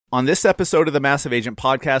On this episode of the Massive Agent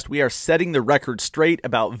Podcast, we are setting the record straight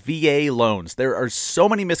about VA loans. There are so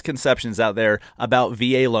many misconceptions out there about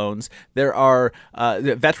VA loans.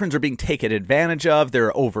 Veterans are being taken advantage of.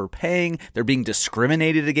 They're overpaying. They're being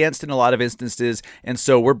discriminated against in a lot of instances. And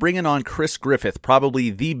so we're bringing on Chris Griffith, probably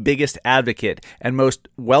the biggest advocate and most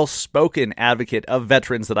well-spoken advocate of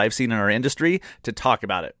veterans that I've seen in our industry, to talk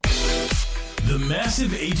about it. The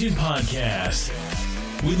Massive Agent Podcast.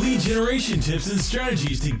 With lead generation tips and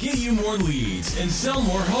strategies to get you more leads and sell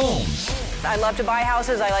more homes. I love to buy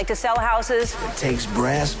houses. I like to sell houses. It takes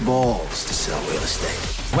brass balls to sell real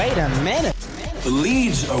estate. Wait a minute. The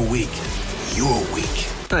leads are weak. You're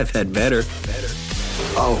weak. I've had better.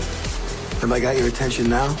 Oh, have I got your attention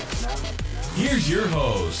now? Here's your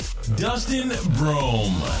host, Dustin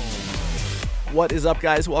Brome. What is up,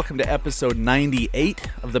 guys? Welcome to episode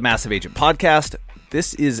 98 of the Massive Agent Podcast.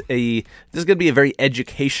 This is going to be a very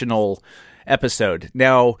educational episode.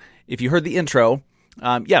 Now, if you heard the intro,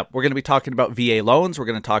 we're going to be talking about VA loans. We're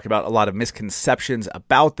going to talk about a lot of misconceptions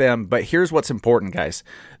about them. But here's what's important, guys,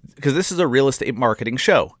 because this is a real estate marketing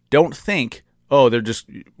show. Don't think, we're going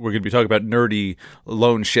to be talking about nerdy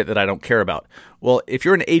loan shit that I don't care about. Well, if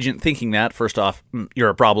you're an agent thinking that, first off, you're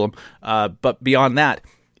a problem. But beyond that,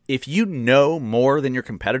 if you know more than your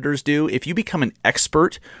competitors do, if you become an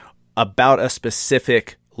expert about a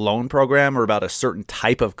specific loan program or about a certain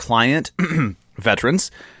type of client, veterans,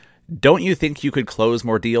 don't you think you could close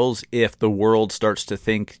more deals if the world starts to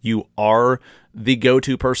think you are the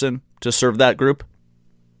go-to person to serve that group?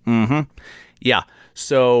 Yeah.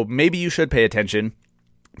 So maybe you should pay attention,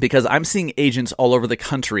 because I'm seeing agents all over the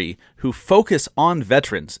country who focus on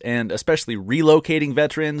veterans, and especially relocating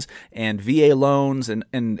veterans and VA loans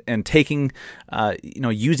and taking,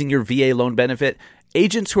 using your VA loan benefit.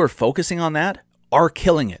 Agents who are focusing on that are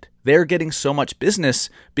killing it. They're getting so much business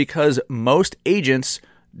because most agents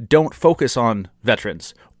don't focus on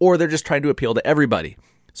veterans, or they're just trying to appeal to everybody.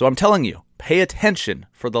 So I'm telling you, pay attention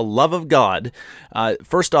for the love of God.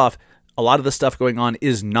 First off, a lot of the stuff going on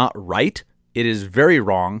is not right. It is very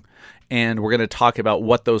wrong. And we're going to talk about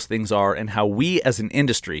what those things are and how we as an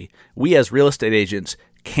industry, we as real estate agents,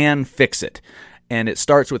 can fix it. And it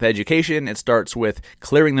starts with education. It starts with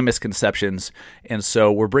clearing the misconceptions. And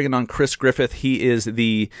so we're bringing on Chris Griffith. He is he's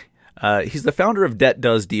the founder of Debt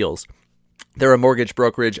Does Deals. They're a mortgage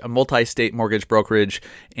brokerage, a multi-state mortgage brokerage,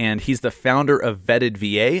 and he's the founder of Vetted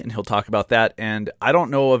VA, and he'll talk about that. And I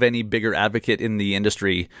don't know of any bigger advocate in the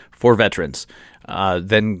industry for veterans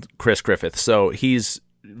than Chris Griffith. So he's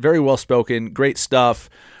very well-spoken, great stuff.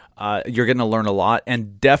 You're going to learn a lot,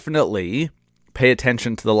 and definitely pay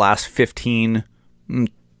attention to the last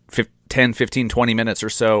 10, 15, 20 minutes or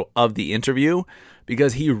so of the interview,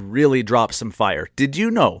 because he really drops some fire. Did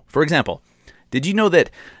you know, for example, that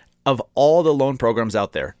of all the loan programs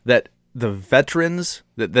out there, that the veterans,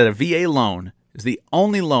 that a VA loan is the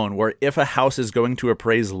only loan where if a house is going to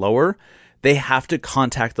appraise lower, they have to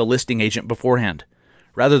contact the listing agent beforehand,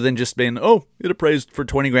 rather than just being, it appraised for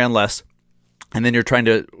 20 grand less, and then you're trying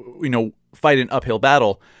to, fight an uphill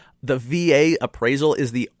battle. The VA appraisal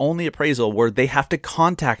is the only appraisal where they have to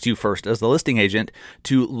contact you first as the listing agent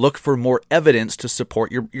to look for more evidence to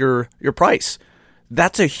support your price.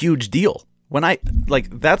 That's a huge deal.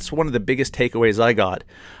 That's one of the biggest takeaways I got.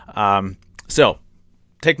 So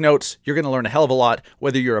take notes. You're going to learn a hell of a lot,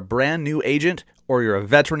 whether you're a brand new agent or you're a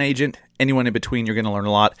veteran agent, anyone in between, you're going to learn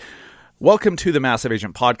a lot. Welcome to the Massive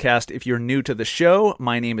Agent Podcast. If you're new to the show,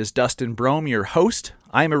 my name is Dustin Brome, your host.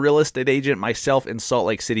 I'm a real estate agent myself in Salt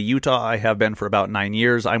Lake City, Utah. I have been for about 9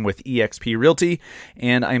 years. I'm with eXp Realty,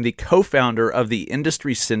 and I'm the co-founder of the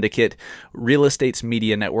industry syndicate, Real Estate's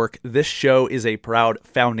Media Network. This show is a proud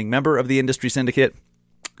founding member of the industry syndicate.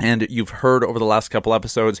 And you've heard over the last couple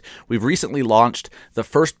episodes, we've recently launched the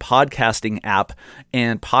first podcasting app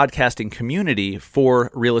and podcasting community for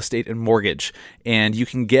real estate and mortgage. And you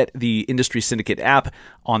can get the Industry Syndicate app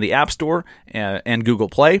on the App Store and Google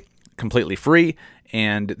Play, completely free.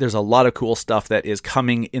 And there's a lot of cool stuff that is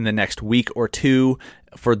coming in the next week or two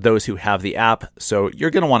for those who have the app. So you're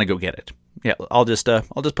going to want to go get it. Yeah, I'll just put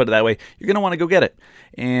it that way. You're going to want to go get it.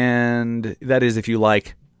 And that is if you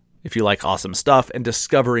like awesome stuff and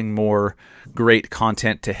discovering more great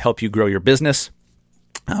content to help you grow your business.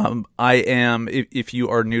 I am, if you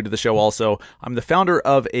are new to the show also, I'm the founder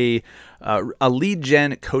of a lead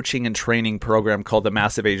gen coaching and training program called the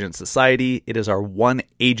Massive Agent Society. It is our one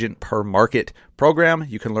agent per market program.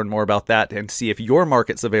 You can learn more about that and see if your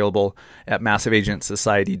market's available at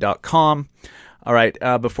massiveagentsociety.com. All right,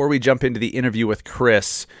 before we jump into the interview with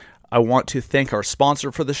Chris, I want to thank our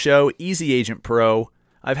sponsor for the show, Easy Agent Pro.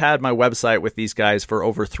 I've had my website with these guys for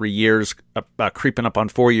over 3 years, creeping up on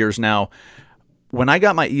 4 years now. When I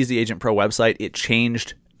got my Easy Agent Pro website, it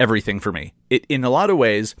changed everything for me. In a lot of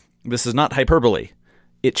ways, this is not hyperbole.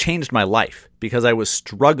 It changed my life because I was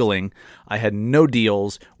struggling. I had no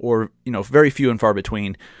deals, or very few and far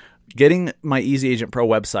between. Getting my Easy Agent Pro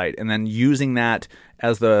website and then using that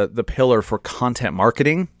as the pillar for content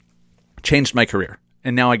marketing changed my career.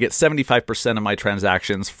 And now I get 75% of my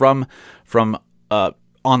transactions from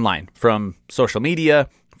online, from social media,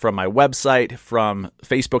 from my website, from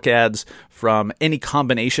Facebook ads, from any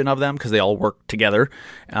combination of them, because they all work together.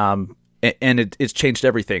 And it's changed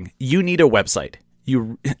everything. You need a website.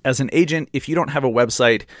 You, as an agent, if you don't have a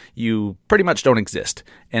website, you pretty much don't exist.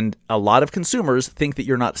 And a lot of consumers think that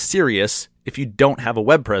you're not serious if you don't have a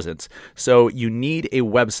web presence. So you need a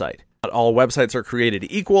website. Not all websites are created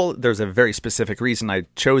equal. There's a very specific reason I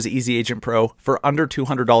chose Easy Agent Pro for under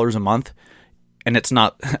 $200 a month. And it's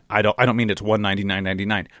not, I don't mean it's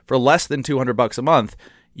 $199.99. For less than $200 a month,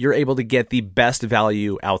 you're able to get the best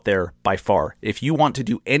value out there by far. If you want to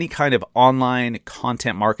do any kind of online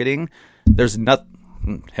content marketing, there's nothing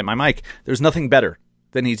better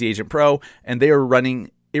than Easy Agent Pro, and they are running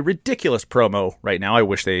a ridiculous promo right now. I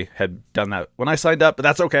wish they had done that when I signed up, but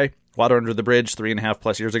that's okay. Water under the bridge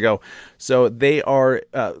 3.5+ years ago. So they are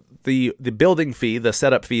the building fee, the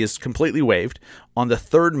setup fee is completely waived. On the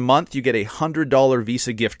third month, you get a $100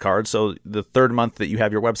 Visa gift card. So the third month that you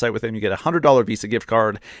have your website with them, you get a $100 Visa gift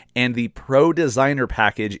card, and the Pro Designer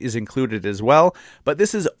package is included as well. But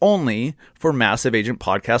this is only for Massive Agent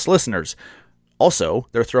Podcast listeners. Also,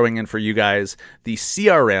 they're throwing in for you guys the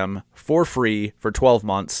CRM for free for 12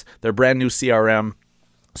 months. Their brand new CRM.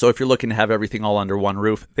 So if you're looking to have everything all under one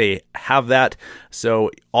roof, they have that.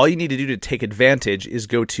 So all you need to do to take advantage is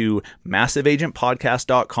go to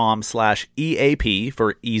massiveagentpodcast.com/EAP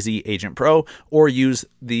for Easy Agent Pro, or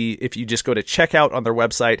if you just go to checkout on their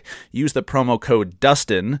website, use the promo code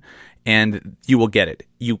Dustin and you will get it.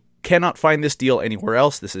 You cannot find this deal anywhere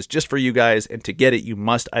else. This is just for you guys. And to get it, you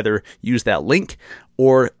must either use that link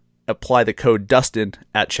or apply the code Dustin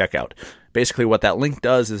at checkout. Basically, what that link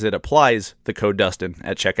does is it applies the code Dustin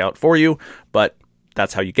at checkout for you, but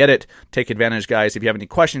that's how you get it. Take advantage, guys. If you have any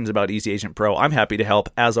questions about Easy Agent Pro, I'm happy to help,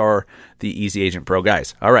 as are the Easy Agent Pro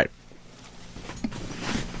guys. All right.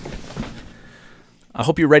 I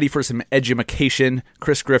hope you're ready for some edumacation.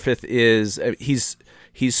 Chris Griffith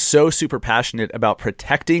he's so super passionate about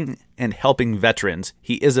protecting and helping veterans.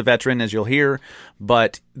 He is a veteran, as you'll hear,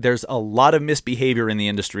 but there's a lot of misbehavior in the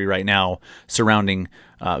industry right now surrounding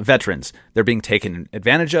veterans. They're being taken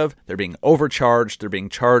advantage of. They're being overcharged. They're being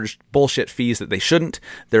charged bullshit fees that they shouldn't.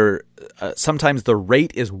 Sometimes the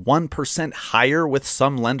rate is 1% higher with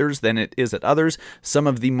some lenders than it is at others. Some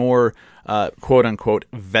of the more quote-unquote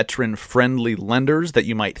veteran-friendly lenders that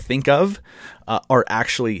you might think of are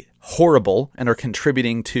actually horrible and are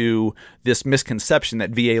contributing to this misconception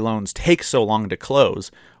that VA loans take so long to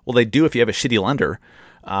close. Well, they do if you have a shitty lender.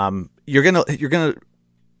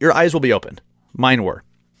 Your eyes will be opened. Mine were.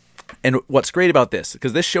 And what's great about this,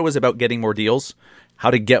 because this show is about getting more deals,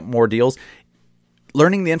 how to get more deals,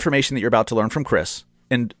 learning the information that you're about to learn from Chris,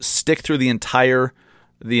 and stick through the entire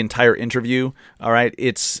interview. All right,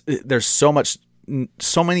 there's so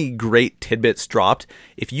many great tidbits dropped.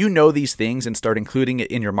 If you know these things and start including it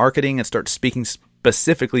in your marketing and start speaking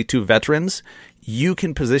specifically to veterans, you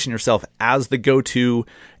can position yourself as the go-to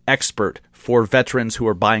expert for veterans who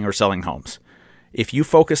are buying or selling homes. If you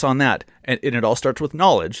focus on that, and it all starts with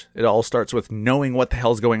knowledge, it all starts with knowing what the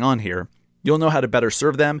hell's going on here, you'll know how to better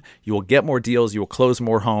serve them, you will get more deals, you will close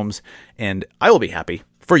more homes, and I will be happy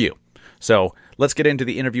for you. So let's get into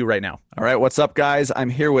the interview right now. All right, what's up, guys? I'm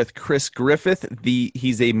here with Chris Griffith.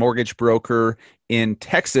 He's a mortgage broker in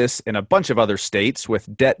Texas and a bunch of other states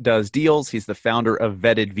with Debt Does Deals. He's the founder of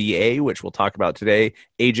Vetted VA, which we'll talk about today.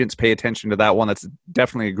 Agents, pay attention to that one. That's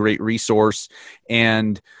definitely a great resource.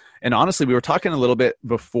 And honestly, we were talking a little bit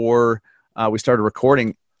before we started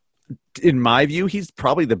recording. In my view, he's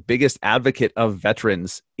probably the biggest advocate of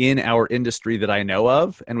veterans in our industry that I know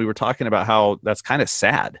of. And we were talking about how that's kind of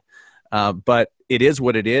sad. But it is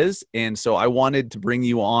what it is. And so I wanted to bring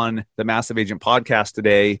you on the Massive Agent Podcast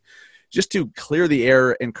today just to clear the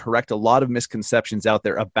air and correct a lot of misconceptions out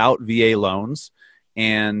there about VA loans.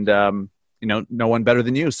 And, no one better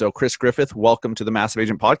than you. So Chris Griffith, welcome to the Massive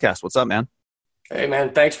Agent Podcast. What's up, man? Hey,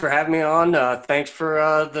 man, thanks for having me on. Thanks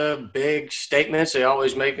for the big statements. They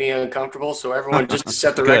always make me uncomfortable. So everyone, just to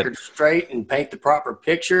set the record straight and paint the proper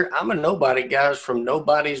picture, I'm a nobody, guys, from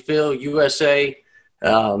Nobodiesville, USA.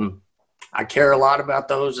 I care a lot about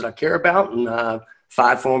those that I care about, and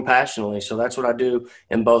fight for them passionately. So that's what I do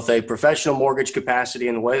in both a professional mortgage capacity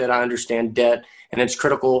and the way that I understand debt and its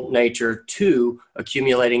critical nature to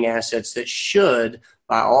accumulating assets that should,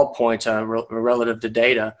 by all points relative to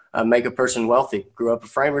data, make a person wealthy. Grew up a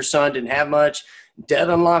framer's son, didn't have much. Debt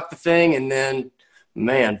unlocked the thing, and then,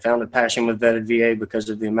 man, found a passion with Vetted VA because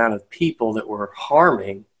of the amount of people that were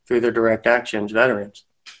harming through their direct actions veterans.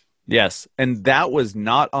 Yes, and that was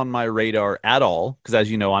not on my radar at all because, as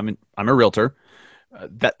you know, I'm a realtor.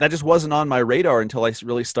 That just wasn't on my radar until I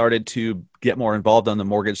really started to get more involved on the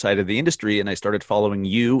mortgage side of the industry, and I started following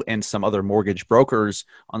you and some other mortgage brokers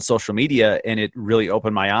on social media, and it really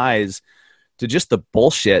opened my eyes to just the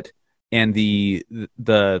bullshit and the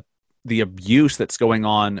abuse that's going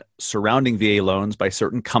on surrounding VA loans by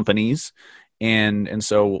certain companies, and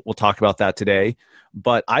so we'll talk about that today.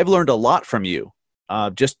 But I've learned a lot from you,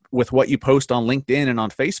 just with what you post on LinkedIn and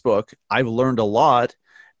on Facebook. I've learned a lot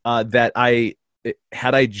that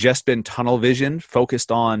had I just been tunnel vision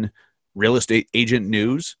focused on real estate agent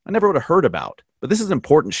news, I never would have heard about. But this is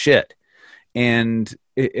important shit. And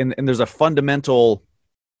there's a fundamental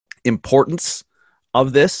importance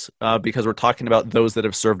of this because we're talking about those that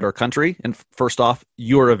have served our country. And first off,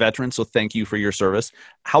 you're a veteran, so thank you for your service.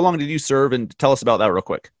 How long did you serve? And tell us about that real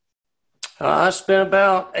quick. I spent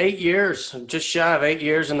about 8 years, just shy of 8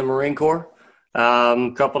 years in the Marine Corps.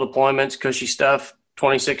 Couple deployments, cushy stuff.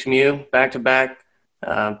 26 MU, back-to-back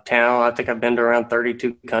town. I think I've been to around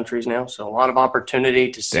 32 countries now, so a lot of opportunity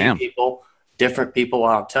to see people, different people.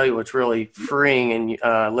 I'll tell you what's really freeing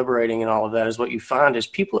and liberating in all of that is what you find is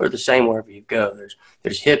people are the same wherever you go.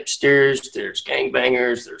 There's hipsters, there's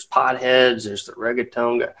gangbangers, there's potheads, there's the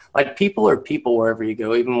reggaeton guy. Like, people are people wherever you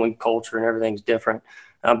go, even when culture and everything's different.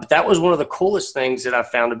 But that was one of the coolest things that I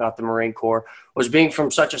found about the Marine Corps was being from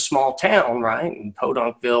such a small town, right, in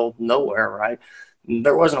Podunkville, nowhere, right?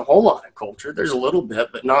 There wasn't a whole lot of culture. There's a little bit,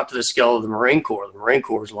 but not to the scale of the Marine Corps. The Marine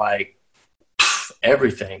Corps is like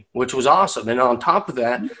everything, which was awesome. And on top of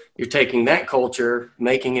that, you're taking that culture,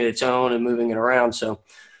 making it its own and moving it around. So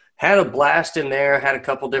had a blast in there, had a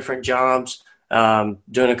couple different jobs,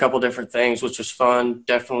 doing a couple different things, which was fun.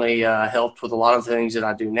 Definitely helped with a lot of things that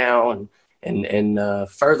I do now and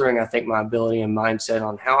furthering, I think, my ability and mindset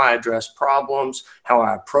on how I address problems, how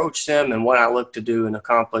I approach them, and what I look to do and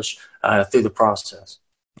accomplish through the process.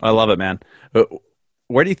 I love it, man.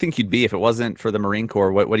 Where do you think you'd be if it wasn't for the Marine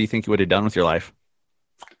Corps? What do you think you would have done with your life?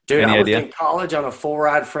 Dude, I was in college on a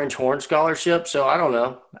full-ride French horn scholarship, so I don't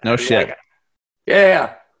know. No shit.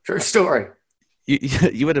 Yeah, true story.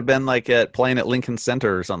 You would have been like playing at Lincoln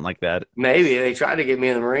Center or something like that. Maybe they tried to get me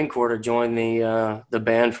in the Marine Corps to join the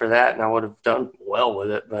band for that, and I would have done well with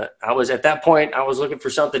it. But I was at that point, I was looking for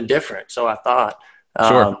something different, so I thought.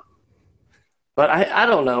 Sure. But I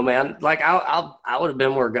don't know, man. Like I would have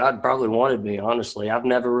been where God probably wanted me. Honestly, I've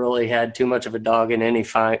never really had too much of a dog in any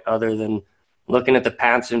fight, other than looking at the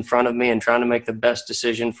paths in front of me and trying to make the best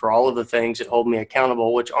decision for all of the things that hold me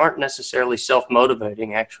accountable, which aren't necessarily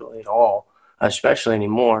self-motivating actually at all. Especially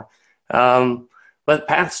anymore. But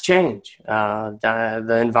paths change.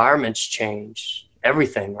 The environments change.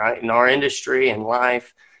 Everything, right? In our industry and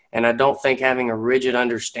life. And I don't think having a rigid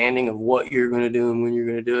understanding of what you're going to do and when you're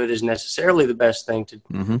going to do it is necessarily the best thing to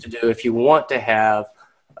do if you want to have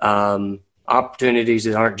opportunities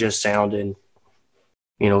that aren't just sounding,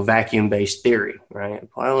 vacuum-based theory, right?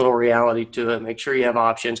 Apply a little reality to it. Make sure you have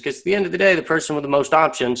options. Because at the end of the day, the person with the most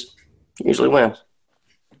options usually wins.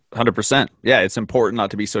 100%. Yeah, it's important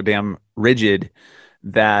not to be so damn rigid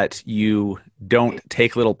that you don't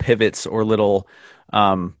take little pivots or little,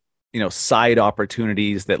 side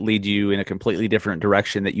opportunities that lead you in a completely different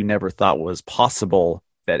direction that you never thought was possible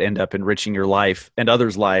that end up enriching your life and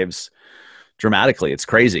others' lives dramatically. It's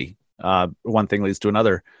crazy. One thing leads to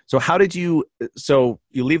another. So so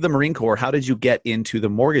you leave the Marine Corps. How did you get into the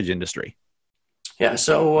mortgage industry? Yeah,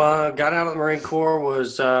 so got out of the Marine Corps,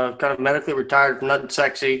 was kind of medically retired, nothing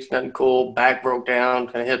sexy, nothing cool, back broke down,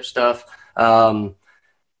 kind of hip stuff.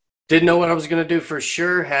 Didn't know what I was going to do for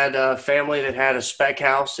sure. Had a family that had a spec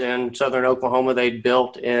house in southern Oklahoma they'd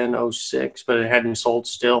built in 2006, but it hadn't sold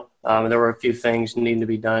still. There were a few things needing to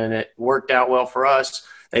be done, and it worked out well for us.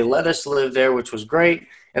 They let us live there, which was great.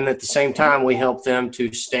 And at the same time, we helped them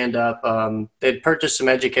to stand up. They'd purchased some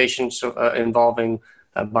education involving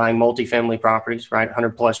buying multifamily properties, right,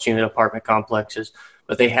 100-plus unit apartment complexes,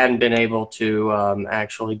 but they hadn't been able to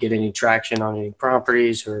actually get any traction on any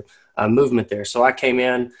properties or movement there. So I came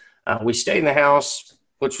in, we stayed in the house,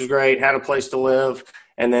 which was great, had a place to live,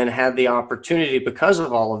 and then had the opportunity because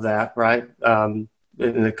of all of that, right,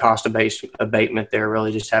 the cost abatement there,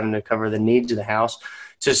 really just having to cover the needs of the house,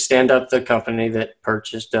 to stand up the company that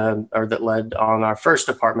purchased or that led on our first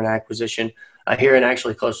apartment acquisition here and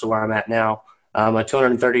actually close to where I'm at now, a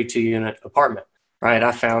 232 unit apartment. Right.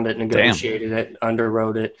 I found it, negotiated it,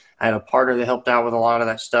 underwrote it. I had a partner that helped out with a lot of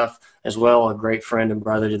that stuff as well. A great friend and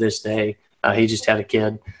brother to this day. He just had a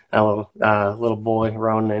kid, a little boy,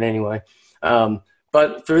 Ronan, anyway.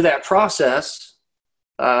 But through that process,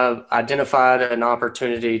 identified an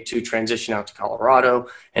opportunity to transition out to Colorado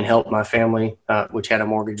and help my family, which had a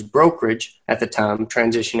mortgage brokerage at the time,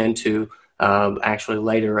 transition into actually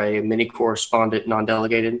later a mini correspondent,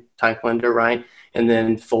 non-delegated type lender, right? And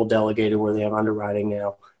then full delegated where they have underwriting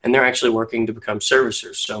now. And they're actually working to become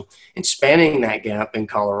servicers. So in spanning that gap in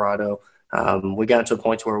Colorado, we got to a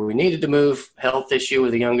point where we needed to move. Health issue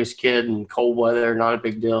with the youngest kid and cold weather, not a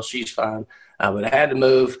big deal. She's fine. But I had to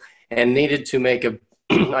move and needed to make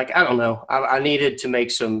I needed to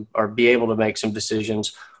make some or be able to make some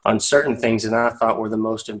decisions on certain things that I thought were the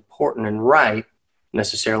most important and right,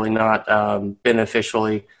 necessarily not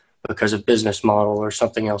beneficially because of business model or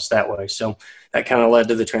something else that way. So that kind of led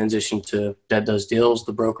to the transition to Dead Does Deals,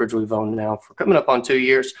 the brokerage we've owned now for coming up on 2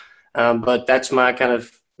 years. But that's my kind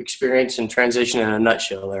of experience and transition in a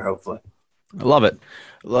nutshell there, hopefully. I love it.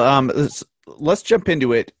 Let's jump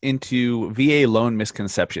into VA loan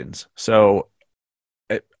misconceptions. So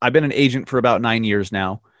I've been an agent for about 9 years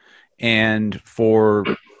now. And for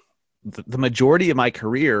the majority of my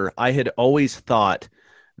career, I had always thought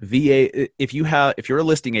VA, if you're a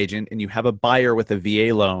listing agent and you have a buyer with a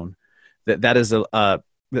VA loan, that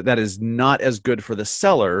is not as good for the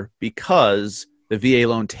seller because the VA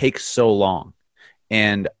loan takes so long.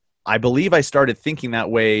 And I believe I started thinking that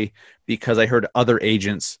way because I heard other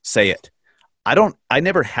agents say it. I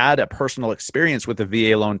never had a personal experience with the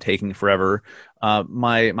VA loan taking forever.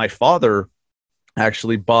 My father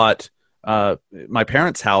actually bought my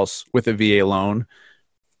parents' house with a VA loan.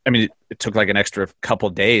 I mean, it took like an extra couple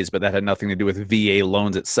of days, but that had nothing to do with VA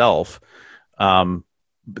loans itself.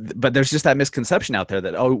 But there's just that misconception out there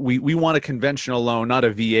that, we want a conventional loan, not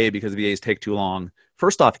a VA because VAs take too long.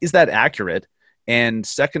 First off, is that accurate? And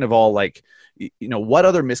second of all, what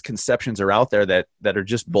other misconceptions are out there that are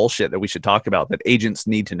just bullshit that we should talk about that agents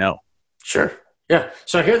need to know? Sure. Yeah.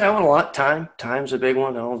 So I hear that one a lot. Time's a big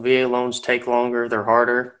one. VA loans take longer. They're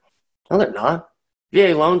harder. No, they're not.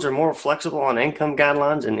 VA loans are more flexible on income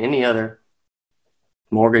guidelines than any other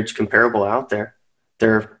mortgage comparable out there.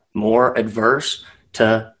 They're more adverse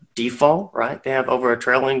to default, right? They have over a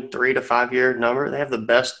trailing 3 to 5 year number. They have the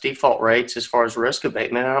best default rates as far as risk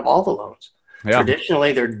abatement out of all the loans. Yeah.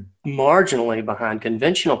 Traditionally, they're marginally behind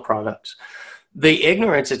conventional products. The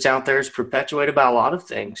ignorance that's out there is perpetuated by a lot of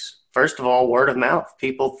things. First of all, word of mouth,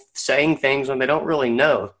 people saying things when they don't really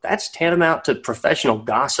know. That's tantamount to professional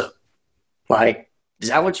gossip. Is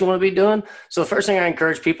that what you want to be doing? So the first thing I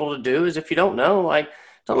encourage people to do is if you don't know,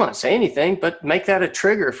 don't not say anything, but make that a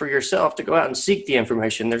trigger for yourself to go out and seek the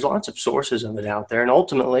information. There's lots of sources of it out there. And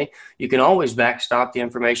ultimately, you can always backstop the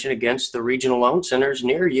information against the regional loan centers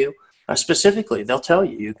near you. Specifically, they'll tell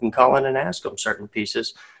you. You can call in and ask them certain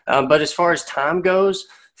pieces. But as far as time goes,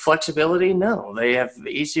 flexibility, no. They have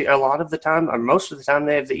a lot of the time, or most of the time,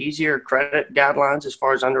 they have the easier credit guidelines as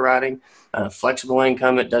far as underwriting. Flexible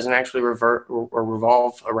income, it doesn't actually revert or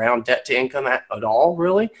revolve around debt to income at all,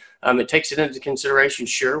 really. It takes it into consideration,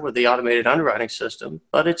 sure, with the automated underwriting system,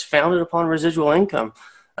 but it's founded upon residual income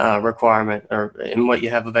requirement or in what you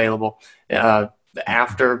have available.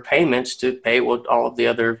 After payments to pay what all of the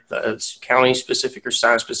other county-specific or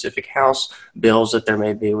size-specific house bills that there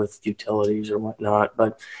may be with utilities or whatnot.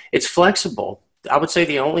 But it's flexible. I would say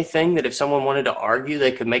the only thing that if someone wanted to argue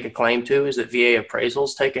they could make a claim to is that VA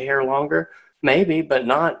appraisals take a hair longer. Maybe, but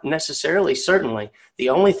not necessarily, certainly. The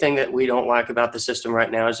only thing that we don't like about the system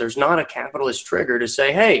right now is there's not a capitalist trigger to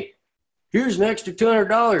say, hey, here's an extra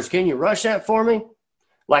 $200. Can you rush that for me?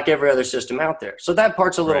 Like every other system out there. So that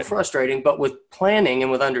part's a little frustrating, but with planning and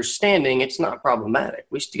with understanding, it's not problematic.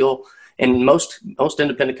 We still, and most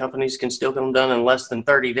independent companies can still get them done in less than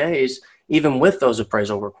 30 days, even with those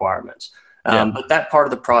appraisal requirements. But that part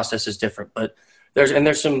of the process is different. But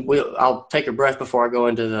there's some, I'll take a breath before I go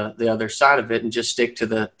into the other side of it and just stick to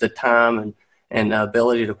the time and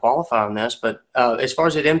ability to qualify on this. But as far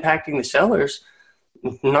as it impacting the sellers,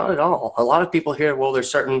 not at all. A lot of people hear, well, there's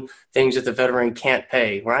certain things that the veteran can't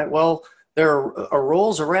pay, right? Well, there are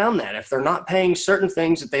rules around that. If they're not paying certain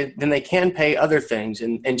things, then they can pay other things.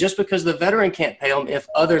 And just because the veteran can't pay them, if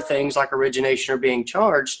other things like origination are being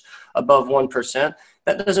charged above 1%,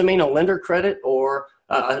 that doesn't mean a lender credit or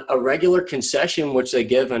a regular concession, which they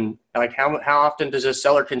give. And how often does a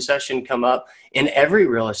seller concession come up in every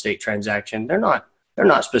real estate transaction? They're not They're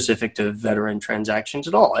not specific to veteran transactions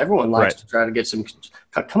at all. Everyone likes Right. to try to get some.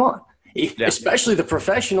 Come on, especially the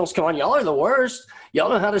professionals. Come on, y'all are the worst. Y'all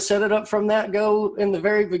know how to set it up from that go in the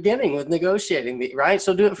very beginning with negotiating, right?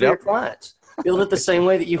 So do it for your clients. Build it the same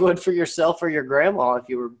way that you would for yourself or your grandma if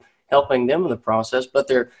you were helping them in the process. But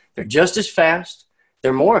they're just as fast.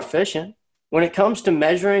 They're more efficient. When it comes to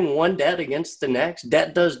measuring one debt against the next,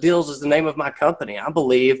 Debt Does Deals is the name of my company. I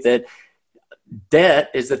believe that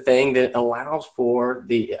debt is the thing that allows for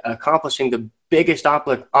the accomplishing the biggest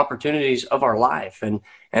opportunities of our life. And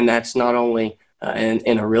that's not only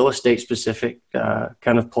in a real estate specific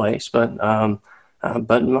kind of place, but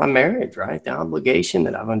in my marriage, right? The obligation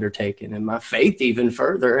that I've undertaken and my faith even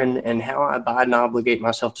further and how I abide and obligate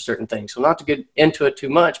myself to certain things. So not to get into it too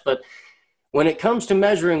much, but when it comes to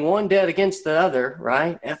measuring one debt against the other,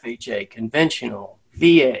 right? FHA, conventional,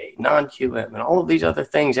 VA, non-QM, and all of these other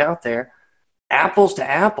things out there, apples to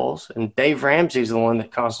apples, and Dave Ramsey is the one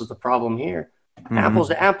that causes the problem here. Mm-hmm. Apples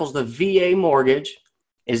to apples, the VA mortgage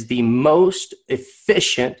is the most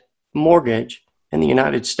efficient mortgage in the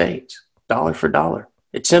United States, dollar for dollar.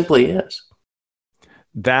 It simply is.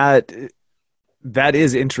 That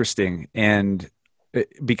is interesting. And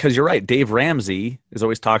because you're right, Dave Ramsey is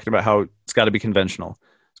always talking about how it's got to be conventional.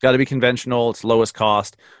 It's got to be conventional. It's lowest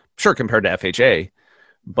cost, sure, compared to FHA.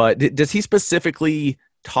 But does he specifically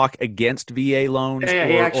talk against VA loans? Yeah,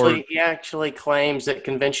 he actually claims that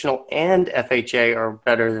conventional and FHA are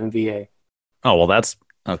better than VA. Oh, well, that's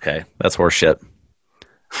okay. That's horseshit.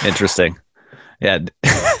 Interesting. Yeah.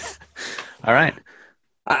 All right.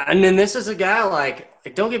 And then this is a guy like,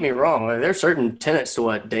 don't get me wrong. There's certain tenets to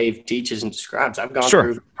what Dave teaches and describes. I've gone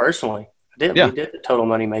through personally. We did the total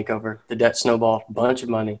money makeover. The debt snowballed, a bunch of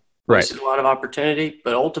money. Right. Wasted a lot of opportunity,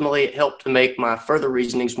 but ultimately it helped to make my further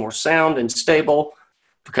reasonings more sound and stable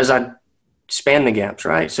because I span the gaps,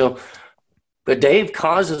 right? So, but Dave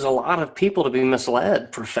causes a lot of people to be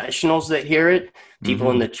misled, professionals that hear it, people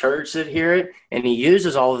in the church that hear it, and he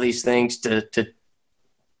uses all of these things to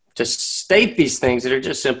state these things that are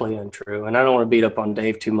just simply untrue. And I don't want to beat up on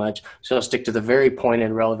Dave too much, so I'll stick to the very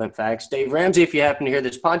pointed, relevant facts. Dave Ramsey, if you happen to hear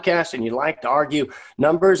this podcast and you like to argue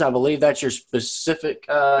numbers, I believe that's your specific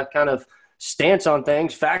kind of stance on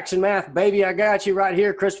things. Facts and math, baby, I got you right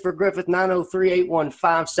here. Christopher Griffith,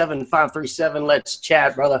 903-815-7537. Let's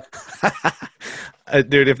chat, brother.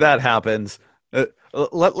 Dude, if that happens,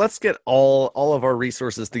 let's get all of our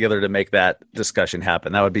resources together to make that discussion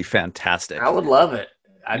happen. That would be fantastic. I would love it.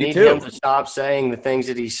 I Me need too. him to stop saying the things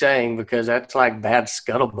that he's saying because that's like bad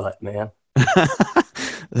scuttlebutt, man.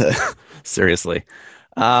 Seriously.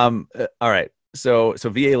 All right. So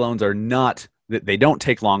VA loans are not, they don't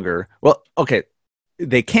take longer. Well, okay.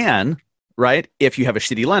 They can, right? If you have a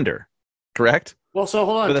shitty lender, correct? Well, so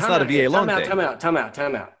hold on. But that's not a VA loan thing. Time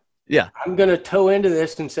out. Yeah. I'm going to toe into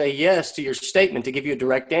this and say yes to your statement to give you a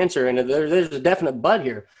direct answer. And there's a definite but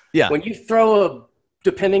here. Yeah. When you throw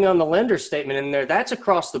depending on the lender statement in there, that's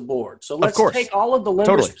across the board. So let's take all of the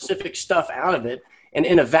lender specific stuff out of it. And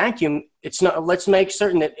in a vacuum, it's not, let's make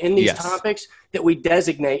certain that in these topics that we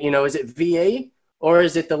designate, is it VA or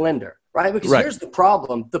is it the lender, right? Because here's the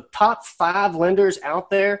problem. The top 5 lenders out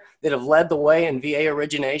there that have led the way in VA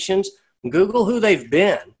originations, Google who they've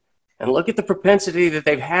been and look at the propensity that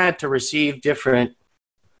they've had to receive different,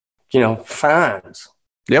 fines.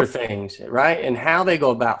 For things, right? And how they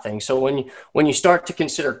go about things. So when you start to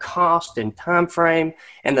consider cost and time frame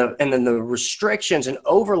and then the restrictions and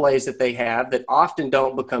overlays that they have that often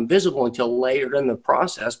don't become visible until later in the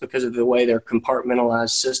process because of the way their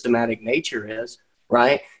compartmentalized systematic nature is,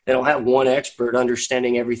 right? They don't have one expert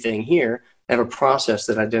understanding everything here. They have a process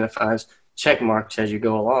that identifies check marks as you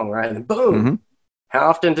go along, right? And boom, how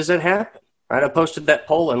often does it happen, right? I posted that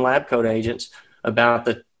poll in Lab Coat Agents about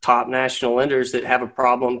the top national lenders that have a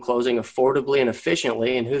problem closing affordably and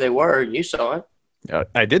efficiently and who they were. You saw it.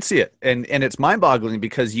 I did see it. And it's mind-boggling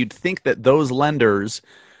because you'd think that those lenders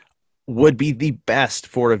would be the best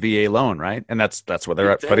for a VA loan, right? And that's what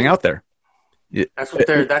they're putting out there. That's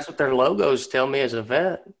what their logos tell me as a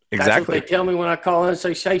vet. Exactly. That's what they tell me when I call in and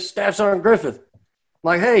say, Staff Sergeant Griffith. I'm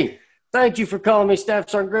like, hey, thank you for calling me Staff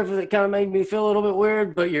Sergeant Griffith. It kind of made me feel a little bit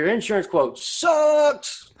weird, but your insurance quote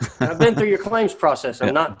sucks. I've been through your claims process.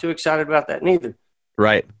 I'm not too excited about that neither.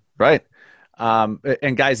 Right.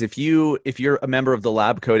 And guys, if you're a member of the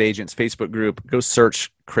Lab Coat Agents Facebook group, go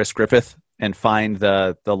search Chris Griffith and find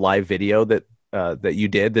the live video that you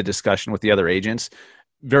did, the discussion with the other agents.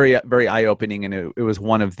 Very, very eye-opening, and it was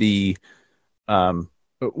one of the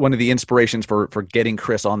inspirations for getting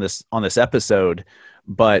Chris on this episode.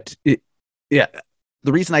 But the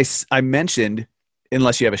reason I mentioned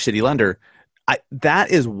unless you have a shitty lender,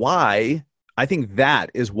 that is why I think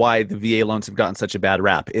that is why the VA loans have gotten such a bad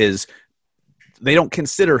rap, is they don't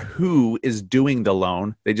consider who is doing the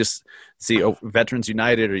loan. They just see Veterans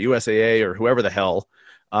United or USAA or whoever the hell.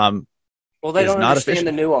 Well, they don't understand efficient.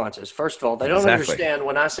 the nuances. First of all, they don't understand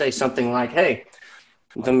when I say something like, hey,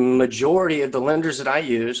 the majority of the lenders that I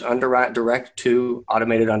use underwrite direct to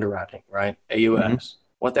automated underwriting, right? AUS. Mm-hmm.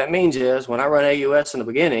 What that means is when I run AUS in the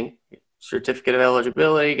beginning, certificate of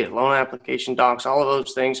eligibility, get loan application docs, all of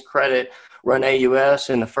those things, credit, run AUS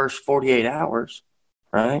in the first 48 hours,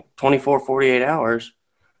 right? 24, 48 hours,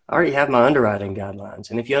 I already have my underwriting guidelines.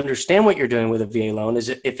 And if you understand what you're doing with a VA loan, if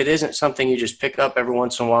it isn't something you just pick up every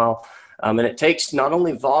once in a while, and it takes not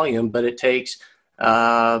only volume, but it takes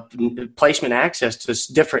placement access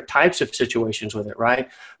to different types of situations with it, right?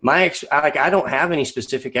 I don't have any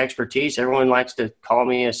specific expertise. Everyone likes to call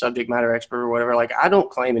me a subject matter expert or whatever. Like, I don't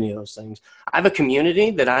claim any of those things. I have a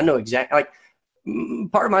community that I know exactly. Like,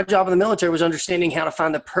 part of my job in the military was understanding how to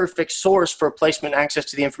find the perfect source for placement access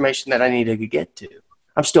to the information that I needed to get to.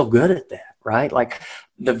 I'm still good at that, right? Like,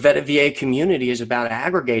 the VA community is about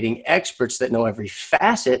aggregating experts that know every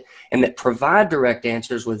facet and that provide direct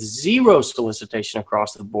answers with zero solicitation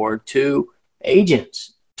across the board to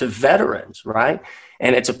agents, to veterans, right?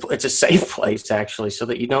 And it's a safe place, actually, so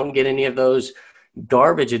that you don't get any of those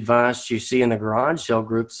garbage advice you see in the garage sale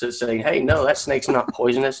groups that say, hey, no, that snake's not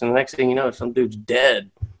poisonous. And the next thing you know, some dude's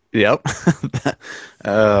dead. Yep.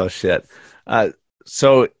 Oh, shit.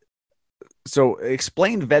 So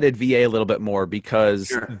explain Vetted VA a little bit more, because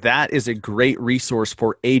Sure. That is a great resource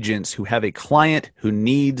for agents who have a client who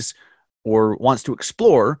needs or wants to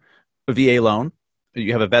explore a VA loan.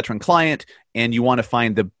 You have a veteran client and you want to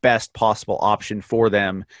find the best possible option for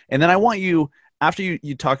them. And then I want you, after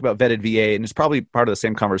you talk about Vetted VA, and it's probably part of the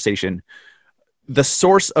same conversation, the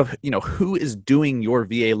source of, who is doing your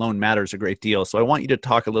VA loan matters a great deal. So I want you to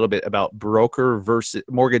talk a little bit about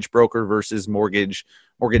mortgage broker versus mortgage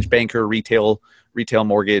banker, retail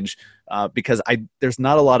mortgage, because there's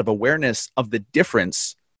not a lot of awareness of the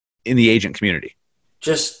difference in the agent community.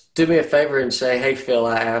 Just do me a favor and say, hey, Phil,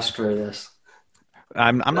 I asked for this.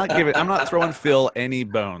 I'm not throwing Phil any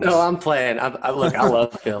bones. No, I'm playing. I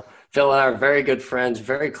love Phil. Phil and I are very good friends,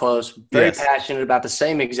 very close, very passionate about the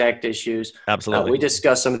same exact issues. Absolutely. We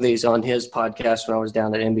discussed some of these on his podcast when I was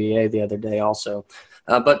down at NBA the other day also.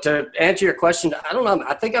 But to answer your question, I don't know.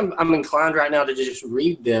 I think I'm inclined right now to just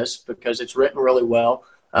read this because it's written really well,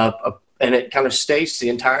 and it kind of states the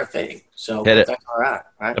entire thing. So that's all right?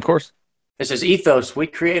 Of course. It says, Ethos, we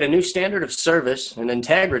create a new standard of service and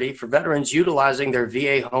integrity for veterans utilizing their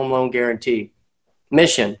VA home loan guarantee.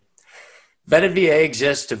 Mission, Vetted VA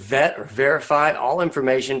exists to vet or verify all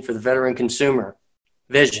information for the veteran consumer.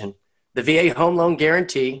 Vision, the VA home loan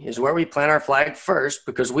guarantee is where we plant our flag first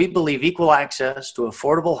because we believe equal access to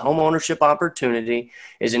affordable home ownership opportunity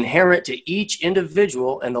is inherent to each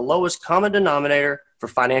individual and the lowest common denominator for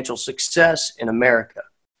financial success in America.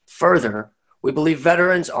 Further, we believe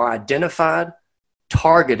veterans are identified,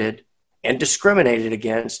 targeted, and discriminated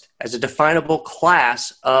against as a definable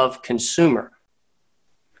class of consumer.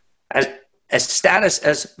 As status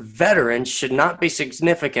as veterans should not be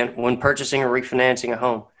significant when purchasing or refinancing a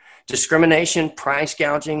home. Discrimination, price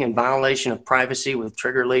gouging, and violation of privacy with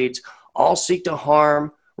trigger leads all seek to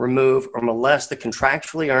harm, remove, or molest the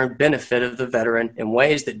contractually earned benefit of the veteran in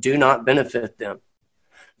ways that do not benefit them.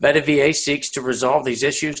 Vetted VA seeks to resolve these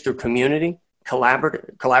issues through community,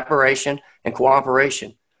 collaboration, and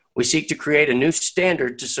cooperation. We seek to create a new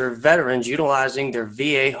standard to serve veterans utilizing their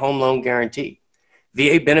VA home loan guarantee.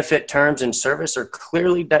 VA benefit terms and service are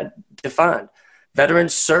clearly defined.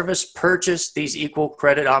 Veterans service purchase these equal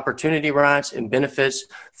credit opportunity rights and benefits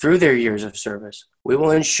through their years of service. We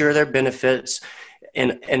will ensure their benefits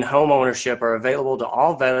in home ownership are available to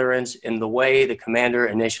all veterans in the way the commander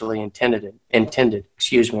initially intended.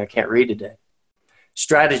 Excuse me, I can't read today.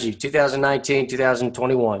 Strategy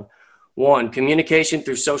 2019-2021. 1, communication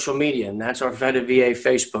through social media, and that's our Vetted VA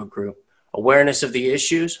Facebook group. Awareness of the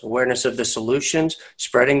issues, awareness of the solutions,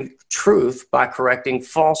 spreading truth by correcting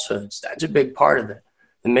falsehoods. That's a big part of it.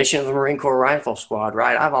 The mission of the Marine Corps Rifle Squad,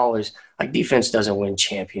 right? I've always, defense doesn't win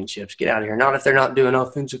championships. Get out of here. Not if they're not doing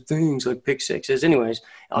offensive things like pick sixes. Anyways,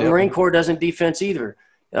 the Marine Corps doesn't defense either.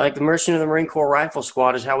 Like, the mission of the Marine Corps Rifle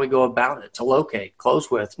Squad is how we go about it, to locate, close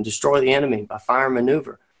with, and destroy the enemy by fire and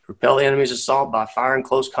maneuver, repel the enemy's assault by fire and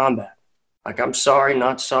close combat. Like, I'm sorry,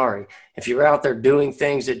 not sorry. If you're out there doing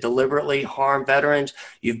things that deliberately harm veterans,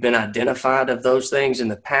 you've been identified of those things in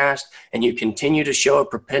the past, and you continue to show a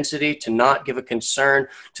propensity to not give a concern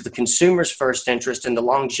to the consumer's first interest in the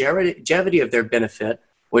longevity of their benefit,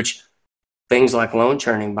 which Things like loan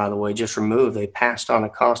churning, by the way, just removed. They passed on a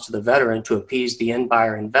cost to the veteran to appease the end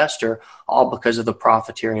buyer investor, all because of the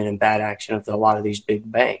profiteering and bad action of a lot of these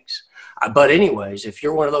big banks. But anyways, if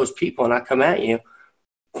you're one of those people and I come at you,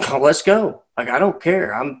 let's go. Like, I don't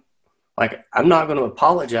care. I'm not going to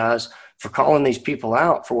apologize for calling these people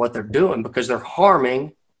out for what they're doing, because they're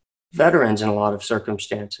harming veterans in a lot of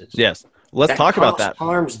circumstances. Yes. Let's talk about that.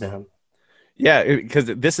 Harms them. Yeah, because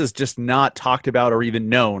this is just not talked about or even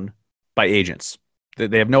known by agents.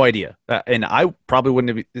 They have no idea. And I probably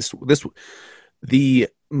wouldn't have the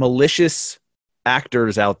malicious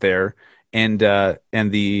actors out there and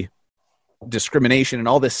the discrimination and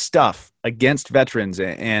all this stuff against veterans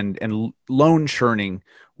and loan churning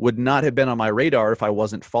would not have been on my radar if I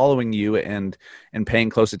wasn't following you and paying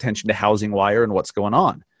close attention to Housing Wire and what's going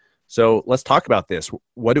on. So let's talk about this.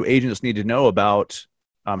 What do agents need to know about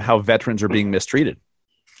how veterans are being mistreated?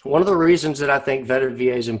 One of the reasons that I think Veteran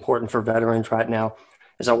VA is important for veterans right now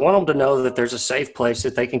is I want them to know that there's a safe place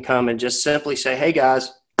that they can come and just simply say, hey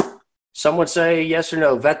guys, someone say yes or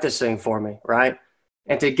no, vet this thing for me, right?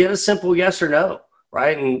 And to get a simple yes or no,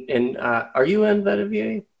 right? And are you in Veteran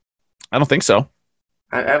VA? I don't think so.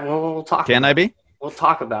 We'll talk. Can I be? We'll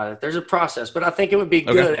talk about it. There's a process, but I think it would be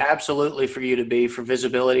good, absolutely, for you to be, for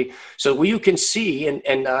visibility. So you can see,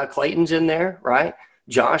 and Clayton's in there, right?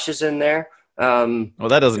 Josh is in there. Well,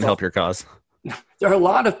 that doesn't help your cause. There are a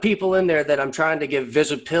lot of people in there that I'm trying to give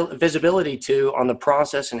visibility to on the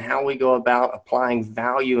process and how we go about applying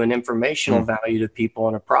value and informational value to people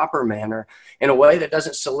in a proper manner, in a way that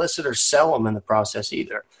doesn't solicit or sell them in the process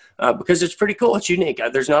either. Because it's pretty cool. It's unique.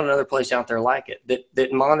 There's not another place out there like it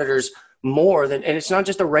that monitors more than, and it's not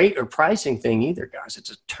just a rate or pricing thing either, guys.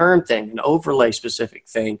 It's a term thing, an overlay specific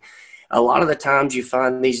thing. A lot of the times you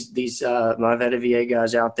find these my Veteran VA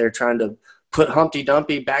guys out there trying to put Humpty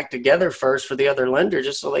Dumpty back together first for the other lender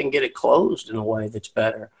just so they can get it closed in a way that's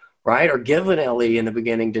better, right? Or give an LE in the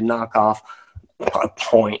beginning to knock off a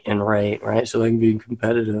point in rate, right? So they can be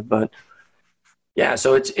competitive. But yeah,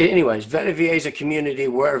 so anyways, Veteran VA is a community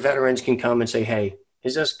where veterans can come and say, hey,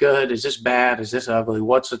 is this good? Is this bad? Is this ugly?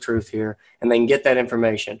 What's the truth here? And they can get that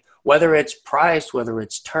information, whether it's price, whether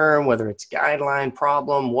it's term, whether it's guideline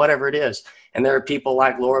problem, whatever it is. And there are people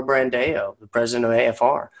like Laura Brandeo, the president of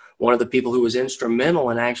AFR, one of the people who was instrumental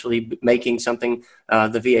in actually making something,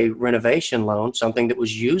 the VA renovation loan, something that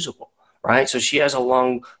was usable, right? So she has a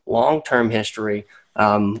long-term history,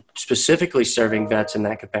 specifically serving vets in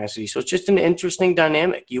that capacity. So it's just an interesting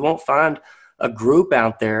dynamic. You won't find a group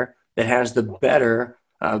out there that has the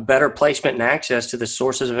better placement and access to the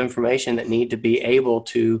sources of information that need to be able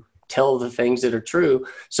to tell the things that are true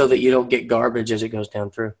so that you don't get garbage as it goes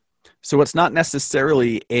down through. So it's not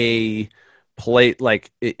necessarily a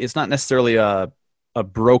it's not necessarily a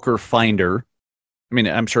broker finder. I mean,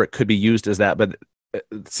 I'm sure it could be used as that, but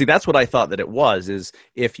see, that's what I thought that it was, is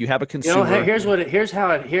if you have a consumer. This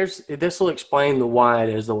will explain the why it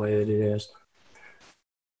is the way that it is.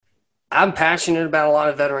 I'm passionate about a lot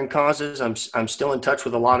of veteran causes. I'm still in touch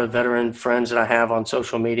with a lot of veteran friends that I have on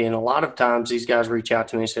social media. And a lot of times these guys reach out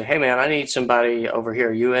to me and say, hey man, I need somebody over here.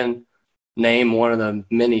 Are you in? Name one of the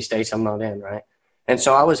many states I'm not in, right? And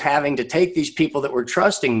so I was having to take these people that were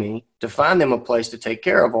trusting me to find them a place to take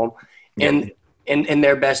care of them in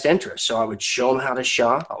their best interest. So I would show them how to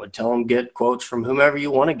shop. I would tell them, get quotes from whomever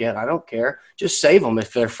you want to get. I don't care. Just save them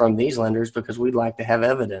if they're from these lenders, because we'd like to have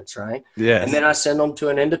evidence, right? Yes. And then I send them to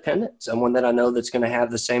an independent, someone that I know that's going to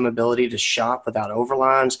have the same ability to shop without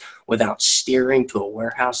overlines, without steering to a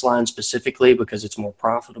warehouse line specifically because it's more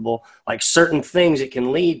profitable. Like certain things that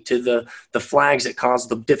can lead to the flags that cause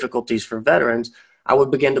the difficulties for veterans, I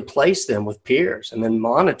would begin to place them with peers and then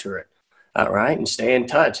monitor it. Right, and stay in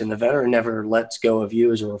touch. And the veteran never lets go of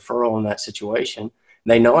you as a referral in that situation.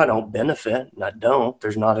 They know I don't benefit, and I don't.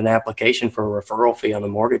 There's not an application for a referral fee on the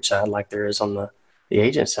mortgage side like there is on the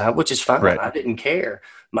agent side, which is fine. Right. I didn't care.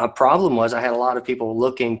 My problem was I had a lot of people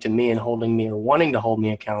looking to me and holding me or wanting to hold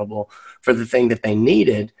me accountable for the thing that they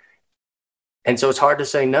needed. And so it's hard to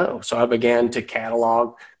say no. So I began to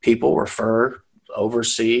catalog people, refer,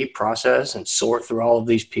 oversee, process, and sort through all of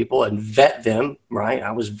these people and vet them, right?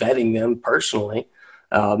 I was vetting them personally.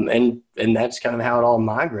 And that's kind of how it all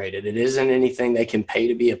migrated. It isn't anything they can pay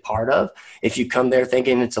to be a part of. If you come there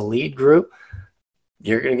thinking it's a lead group,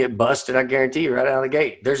 you're going to get busted, I guarantee you, right out of the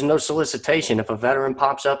gate. There's no solicitation. If a veteran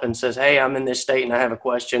pops up and says, hey, I'm in this state and I have a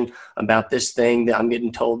question about this thing that I'm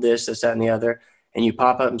getting told this, that, and the other, and you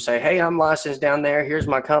pop up and say, hey, I'm licensed down there. Here's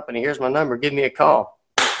my company. Here's my number. Give me a call.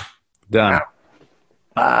 Done.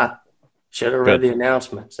 Wow. Should have read the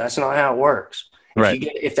announcements. That's not how it works. Right.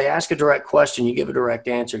 If they ask a direct question, you give a direct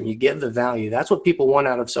answer and you give the value. That's what people want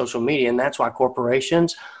out of social media. And that's why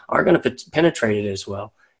corporations aren't going to penetrate it as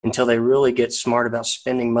well until they really get smart about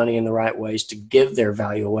spending money in the right ways to give their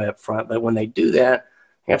value away up front. But when they do that,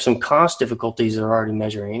 they have some cost difficulties they're already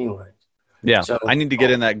measuring anyway. Yeah. So I need to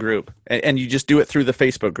get in that group. And you just do it through the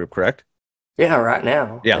Facebook group, correct? yeah, right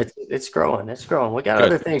now. Yeah. It's growing. It's growing. We got Good.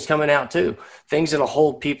 other things coming out too. Things that'll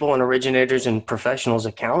hold people and originators and professionals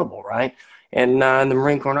accountable, right? And in the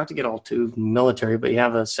Marine Corps, not to get all too military, but you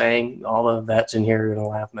have a saying, all the vets in here are going to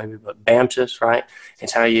laugh maybe, but BAMSIS, right?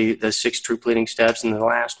 It's how the 6 troop leading steps. And the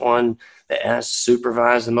last one, the S,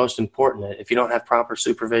 supervise, the most important. If you don't have proper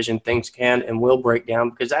supervision, things can and will break down,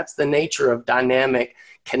 because that's the nature of dynamic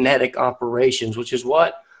kinetic operations, which is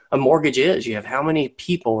what a mortgage is. You have how many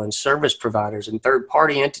people and service providers and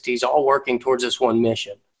third-party entities all working towards this one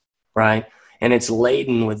mission, right? And it's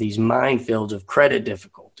laden with these minefields of credit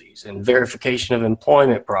difficulties and verification of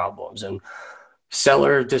employment problems and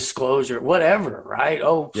seller disclosure, whatever, right?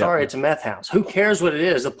 Oh, sorry, It's a meth house. Who cares what it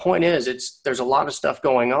is? The point is, there's a lot of stuff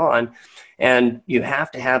going on, and you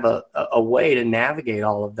have to have a way to navigate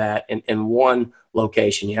all of that in one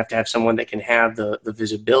location. You have to have someone that can have the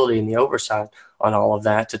visibility and the oversight on all of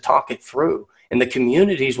that to talk it through. And the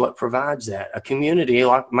community is what provides that. A community,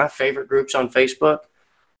 like my favorite groups on Facebook,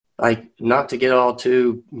 like, not to get all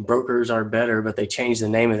too brokers are better, but they changed the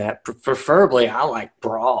name of that. Preferably, I like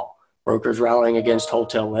Brawl, brokers rallying against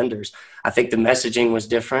hotel lenders. I think the messaging was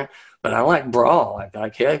different, but I like Brawl.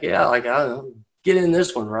 Like heck yeah, I'll get in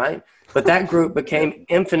this one, right? But that group became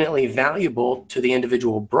infinitely valuable to the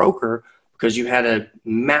individual broker because you had a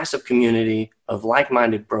massive community of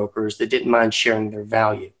like-minded brokers that didn't mind sharing their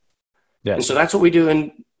value. Yes. And so that's what we do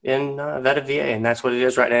in Vetted VA, and that's what it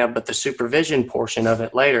is right now. But the supervision portion of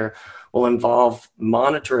it later will involve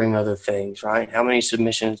monitoring other things, right? How many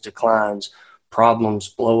submissions, declines, problems,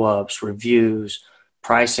 blow-ups, reviews,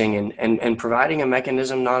 pricing, and providing a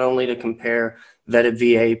mechanism not only to compare Vetted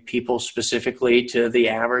VA people specifically to the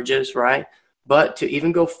averages, right? But to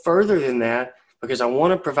even go further than that, because I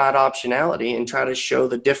want to provide optionality and try to show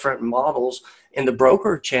the different models in the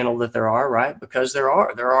broker channel that there are, right? Because there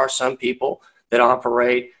are some people that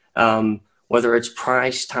operate, whether it's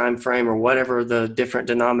price, time frame, or whatever the different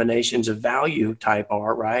denominations of value type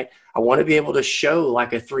are, right? I want to be able to show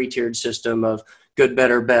like a 3-tiered system of good,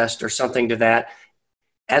 better, best, or something to that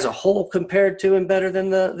as a whole compared to and better than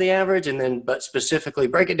the average, and then but specifically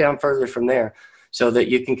break it down further from there so that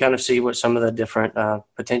you can kind of see what some of the different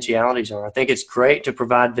potentialities are. I think it's great to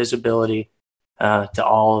provide visibility to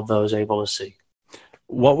all of those able to see.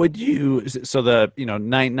 What would you, so the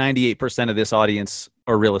 98% of this audience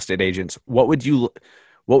are real estate agents. What would you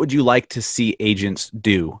like to see agents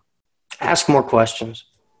do? Ask more questions.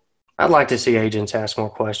 I'd like to see agents ask more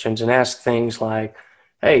questions and ask things like,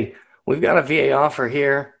 hey, we've got a VA offer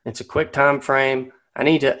here. It's a quick time frame. I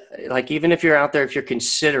need to, like, even if you're out there, if you're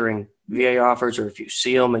considering VA offers, or if you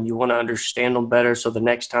see them and you want to understand them better, so the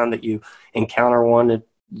next time that you encounter one,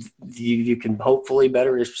 you can hopefully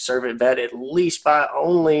better serve it vet, at least by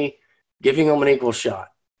only giving them an equal shot.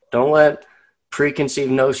 Don't let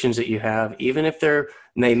preconceived notions that you have, even if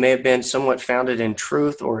they may have been somewhat founded in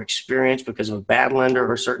truth or experience because of a bad lender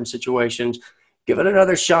or certain situations, give it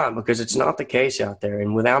another shot, because it's not the case out there.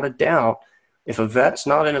 And without a doubt, if a vet's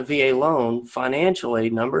not in a VA loan, financially,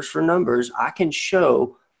 numbers for numbers, I can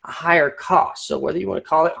show a higher cost. So whether you want to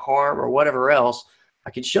call it harm or whatever else, I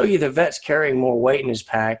can show you the vet's carrying more weight in his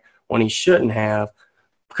pack when he shouldn't have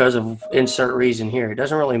because of insert reason here. It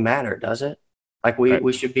doesn't really matter, does it? Like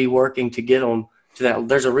we should be working to get them to that.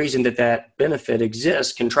 There's a reason that benefit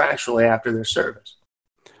exists contractually after their service.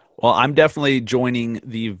 Well, I'm definitely joining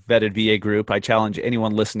the Vetted VA group. I challenge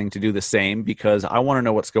anyone listening to do the same, because I want to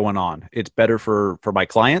know what's going on. It's better for my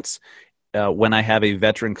clients. When I have a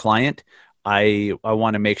veteran client, I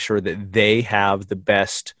want to make sure that they have the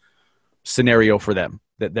best scenario for them,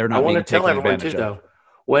 that they're not being taken advantage of. Though,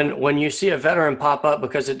 when you see a veteran pop up,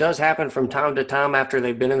 because it does happen from time to time after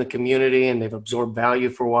they've been in the community and they've absorbed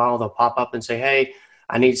value for a while, they'll pop up and say, hey,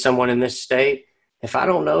 I need someone in this state. If I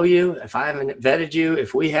don't know you, if I haven't vetted you,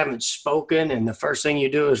 if we haven't spoken, and the first thing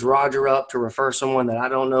you do is Roger up to refer someone that I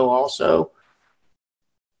don't know also,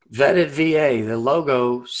 Vetted VA, the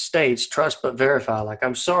logo states trust but verify. Like,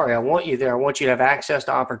 I'm sorry, I want you there. I want you to have access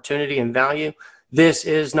to opportunity and value. This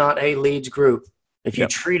is not a leads group. If you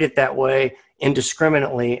treat it that way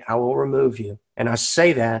indiscriminately, I will remove you. And I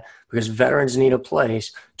say that because veterans need a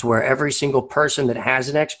place to where every single person that has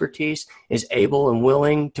an expertise is able and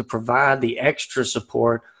willing to provide the extra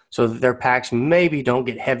support so that their packs maybe don't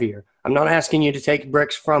get heavier. I'm not asking you to take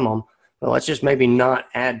bricks from them, but let's just maybe not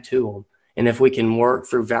add to them. And if we can work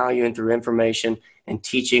through value and through information and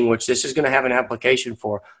teaching, which this is going to have an application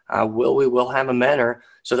for, we will have a mentor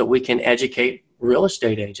so that we can educate real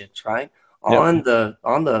estate agents, right, on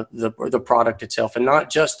the product itself, and not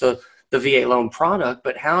just the VA loan product,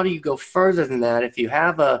 but how do you go further than that? If you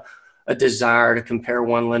have a desire to compare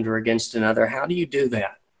one lender against another, how do you do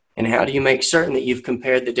that? And how do you make certain that you've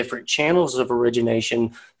compared the different channels of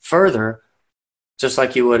origination further, just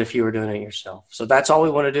like you would if you were doing it yourself? So that's all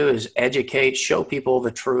we want to do, is educate, show people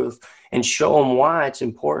the truth, and show them why it's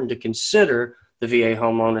important to consider the VA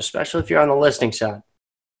home loan, especially if you're on the listing side.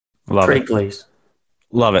 Love Pretty it. please.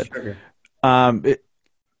 Love it. Sure.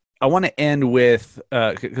 I want to end with,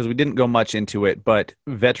 because we didn't go much into it, but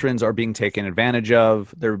veterans are being taken advantage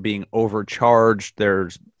of. They're being overcharged.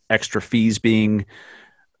 There's extra fees being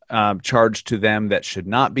charged to them that should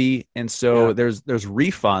not be. And so there's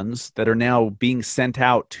refunds that are now being sent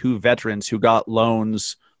out to veterans who got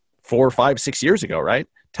loans 4, 5, 6 years ago, right?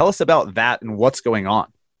 Tell us about that and what's going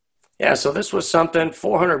on. Yeah, so this was something,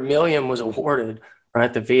 $400 million was awarded,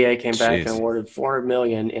 right? The VA came back Jeez. and awarded $400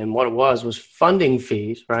 million, and what it was funding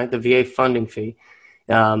fees, right? The VA funding fee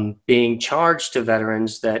being charged to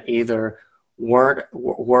veterans that either were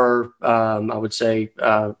I would say,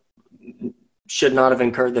 should not have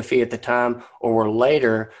incurred the fee at the time, or were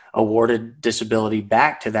later awarded disability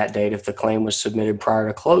back to that date if the claim was submitted prior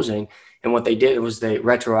to closing. And what they did was they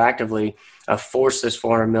retroactively forced this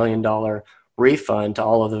 $400 million refund to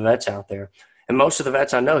all of the vets out there. And most of the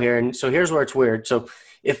vets I know here, and so here's where it's weird. So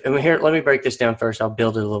let me break this down first. I'll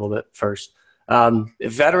build it a little bit first.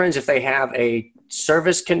 If veterans, if they have a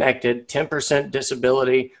service-connected 10%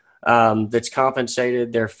 disability that's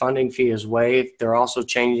compensated, their funding fee is waived. They're also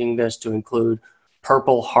changing this to include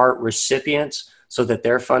Purple Heart recipients so that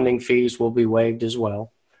their funding fees will be waived as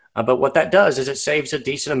well. But what that does is it saves a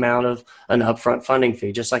decent amount of an upfront funding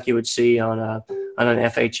fee, just like you would see on an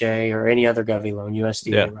FHA or any other Govy loan,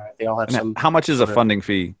 USDA, right? They all have some. How much is a funding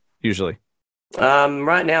fee usually?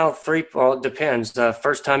 Right now, it depends.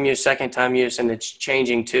 First time use, second time use, and it's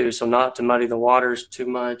changing too. So not to muddy the waters too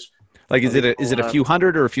much. Like, is it a few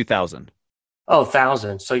hundred or a few thousand? Oh,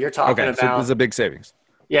 thousands. So you're talking about. So this is a big savings.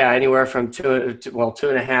 Yeah, anywhere from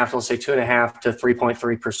 2.5, let's say 2.5 to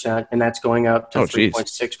 3.3%, and that's going up to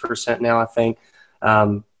 3.6% now, I think,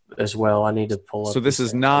 as well. I need to pull up. So this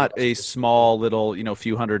is not a small little,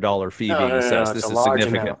 few $100 fee being assessed. This is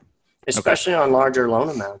significant, amount. Especially on larger loan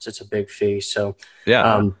amounts. It's a big fee. So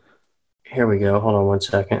here we go. Hold on one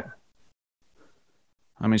second.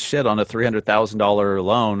 I mean, shit, on a $300,000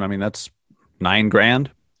 loan, I mean, that's $9,000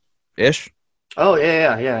 ish. Oh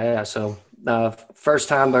yeah. So first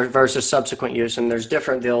time versus subsequent use, and there's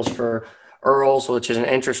different deals for EARLs, which is an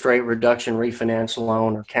interest rate reduction refinance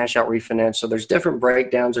loan, or cash out refinance. So there's different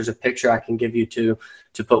breakdowns. There's a picture I can give you to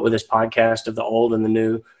put with this podcast of the old and the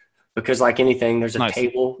new, because like anything, there's a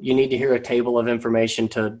table. You need to hear a table of information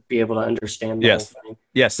to be able to understand the whole thing.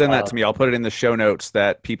 Yeah, send that to me. I'll put it in the show notes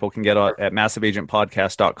that people can get at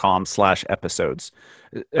massiveagentpodcast.com/episodes.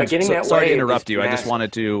 Sorry to interrupt you. I just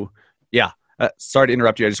wanted to, sorry to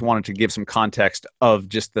interrupt you. I just wanted to give some context of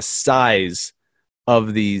just the size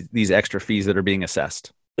of these extra fees that are being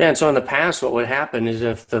assessed. Yeah, and so in the past, what would happen is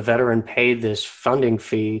if the veteran paid this funding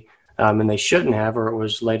fee and they shouldn't have, or it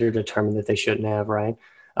was later determined that they shouldn't have, right?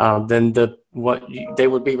 Then they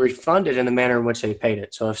would be refunded in the manner in which they paid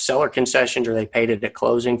it. So if seller concessions, or they paid it at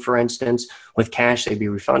closing, for instance, with cash, they'd be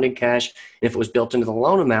refunded cash. And if it was built into the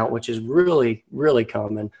loan amount, which is really, really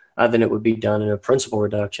common, then it would be done in a principal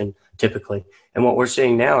reduction typically. And what we're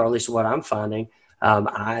seeing now, or at least what I'm finding,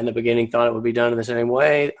 I in the beginning thought it would be done in the same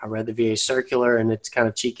way. I read the VA circular, and it's kind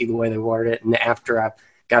of cheeky the way they word it. And after I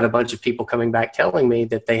got a bunch of people coming back telling me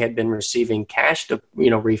that they had been receiving cash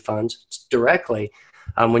refunds directly.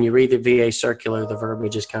 When you read the VA circular, the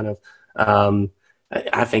verbiage is kind of, I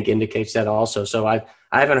think, indicates that also. So I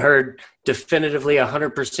haven't heard definitively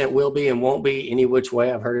 100% will be and won't be any which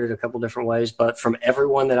way. I've heard it a couple different ways, but from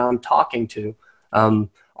everyone that I'm talking to,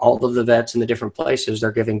 all of the vets in the different places,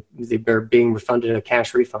 they're being refunded a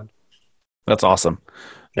cash refund. That's awesome.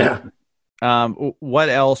 Yeah. What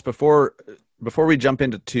else before we jump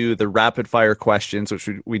into the rapid fire questions, which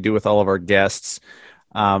we do with all of our guests?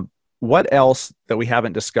 What else that we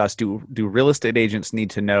haven't discussed do real estate agents need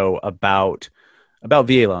to know about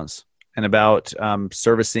VA loans and about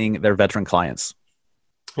servicing their veteran clients?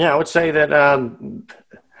 Yeah, I would say that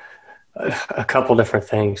a couple different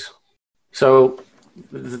things. So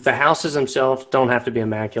the houses themselves don't have to be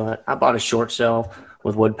immaculate. I bought a short sale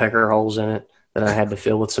with woodpecker holes in it that I had to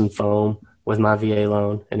fill with some foam with my VA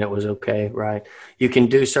loan and it was okay, right? You can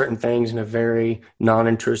do certain things in a very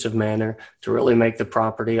non-intrusive manner to really make the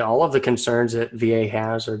property. All of the concerns that VA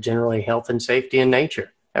has are generally health and safety in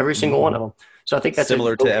nature, every single one of them. So I think that's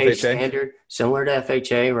Similar to okay FHA? standard, similar to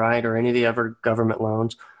FHA, right? Or any of the other government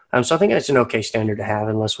loans. So I think that's an okay standard to have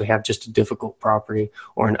unless we have just a difficult property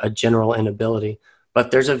or a general inability.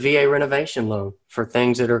 But there's a VA renovation loan for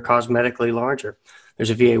things that are cosmetically larger. There's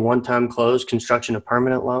a VA one-time close construction of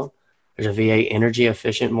permanent loan. There's a VA energy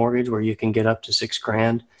efficient mortgage where you can get up to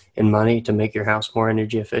 $6,000 in money to make your house more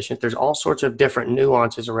energy efficient. There's all sorts of different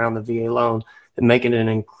nuances around the VA loan that make it an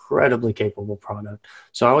incredibly capable product.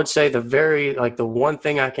 So I would say the one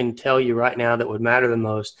thing I can tell you right now that would matter the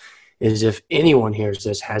most is if anyone hears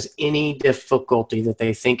this has any difficulty that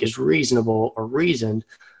they think is reasonable or reasoned,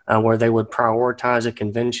 where they would prioritize a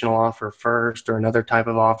conventional offer first or another type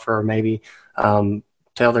of offer, or maybe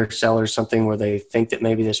tell their sellers something where they think that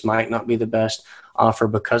maybe this might not be the best offer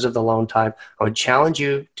because of the loan type, I would challenge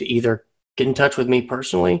you to either get in touch with me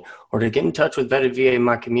personally or to get in touch with Vetted VA in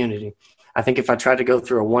my community. I think if I tried to go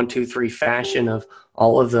through a 1, 2, 3 fashion of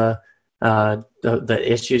all of the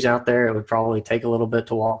issues out there, it would probably take a little bit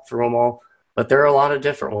to walk through them all. But there are a lot of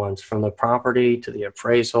different ones, from the property to the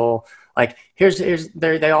appraisal. Like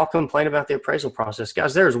they all complain about the appraisal process.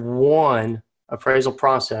 Guys, there's one appraisal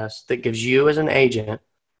process that gives you as an agent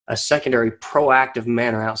a secondary proactive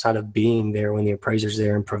manner outside of being there when the appraiser's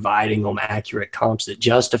there and providing them accurate comps that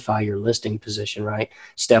justify your listing position, right?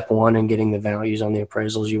 Step one in getting the values on the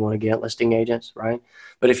appraisals you want to get, listing agents, right?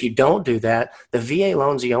 But if you don't do that, the VA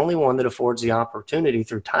loan's the only one that affords the opportunity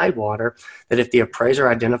through Tidewater that if the appraiser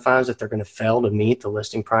identifies that they're going to fail to meet the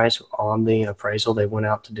listing price on the appraisal they went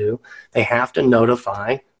out to do, they have to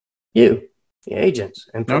notify you, the agents,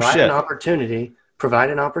 and provide an opportunity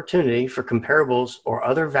for comparables or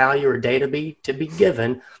other value or data to be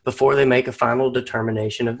given before they make a final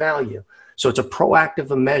determination of value. So it's a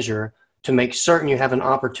proactive measure to make certain you have an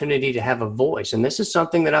opportunity to have a voice. And this is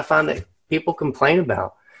something that I find that people complain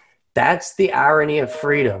about. That's the irony of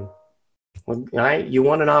freedom, right? You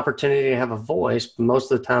want an opportunity to have a voice, but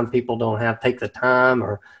most of the time people don't take the time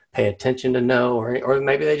or pay attention to know, or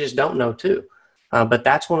maybe they just don't know too. But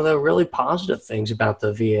that's one of the really positive things about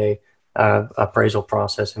the VA appraisal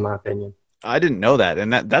process, in my opinion. I didn't know that.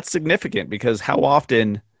 And that's significant, because how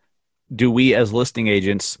often do we as listing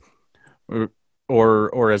agents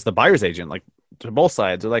or as the buyer's agent, like to both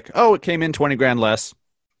sides, are like, oh, it came in $20,000 less.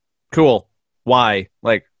 Cool. Why?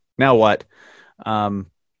 Like, now what? Now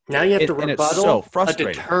you have to rebuttal a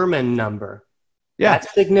determined number. Yeah.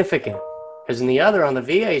 That's significant, because on the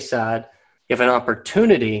VA side, you have an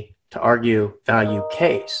opportunity to argue value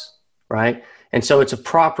case, right? And so it's a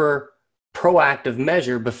proper proactive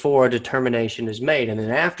measure before a determination is made. And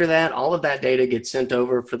then after that, all of that data gets sent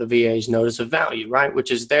over for the VA's notice of value, right?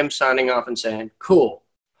 Which is them signing off and saying, cool.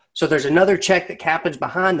 So there's another check that happens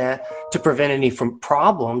behind that to prevent any from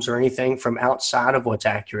problems or anything from outside of what's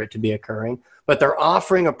accurate to be occurring. But they're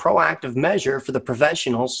offering a proactive measure for the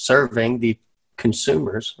professionals serving the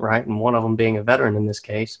consumers, right? And one of them being a veteran in this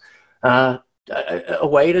case, a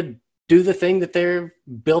way to do the thing that they're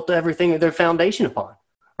built everything their foundation upon,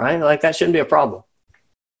 right? Like, that shouldn't be a problem.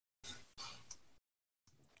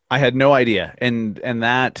 I had no idea. And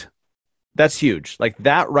that's huge. Like,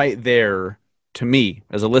 that right there, to me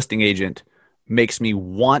as a listing agent, makes me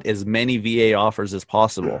want as many VA offers as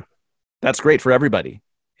possible. That's great for everybody.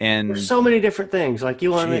 And there's so many different things. Like, you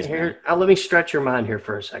want to hear, let me stretch your mind here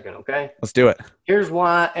for a second. Okay. Let's do it. Here's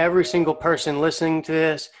why every single person listening to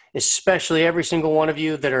this, especially every single one of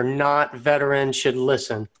you that are not veterans, should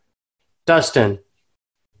listen. Dustin,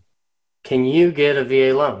 can you get a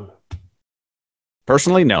VA loan?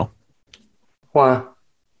 Personally, no. Why?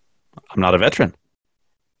 I'm not a veteran.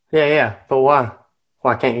 Yeah. But why?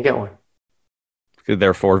 Why can't you get one? Because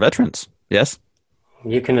they're for veterans. Yes.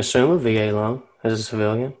 You can assume a VA loan as a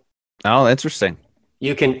civilian. Oh, interesting.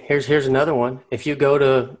 You can. Here's another one. If you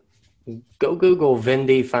go Google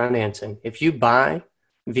Vendi financing. If you buy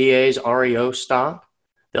VA's REO stock,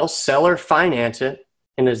 they'll seller finance it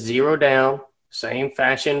in a zero down, same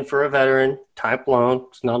fashion for a veteran type loan.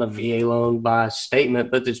 It's not a VA loan by statement,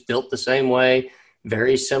 but it's built the same way.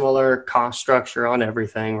 Very similar cost structure on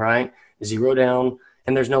everything, right? Zero down.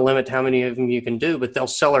 And there's no limit to how many of them you can do, but they'll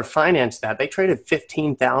seller finance that. They traded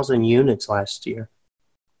 15,000 units last year.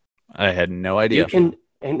 I had no idea.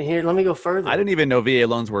 And here, let me go further. I didn't even know VA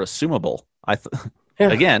loans were assumable.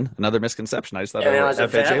 Again, another misconception. I just thought as a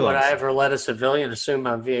vet, FHA loans. Would I ever let a civilian assume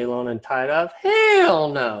my VA loan and tie it up? Hell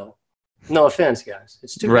no. No offense, guys.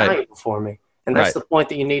 It's too valuable for me. And that's the point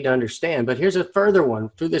that you need to understand. But here's a further one.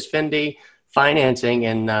 Through this Vendi financing,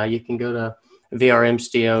 and you can go to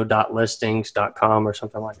vrmsto.listings.com or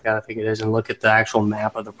something like that, I think it is, and look at the actual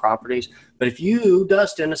map of the properties. But if you,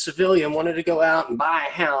 Dustin, a civilian, wanted to go out and buy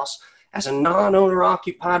a house as a non-owner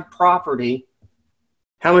occupied property,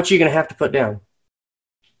 how much are you going to have to put down?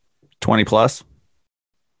 20 plus.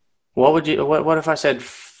 What if I said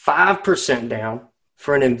 5% down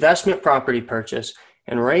for an investment property purchase,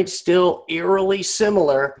 and rates still eerily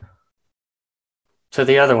similar to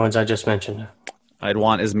the other ones I just mentioned? I'd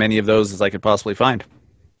want as many of those as I could possibly find.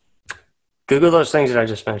 Google those things that I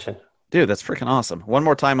just mentioned. Dude, that's freaking awesome. One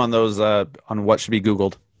more time on those, on what should be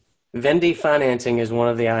Googled. Vendy financing is one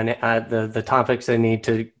of the topics they need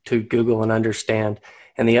to Google and understand.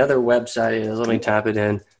 And the other website is, let me type it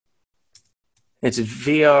in. It's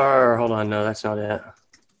hold on, no, that's not it.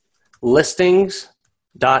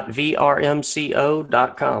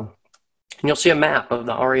 Listings.vrmco.com. And you'll see a map of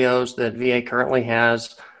the REOs that VA currently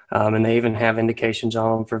has, and they even have indications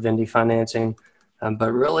on them for Vendy financing.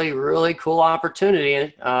 But really, really cool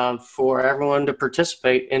opportunity for everyone to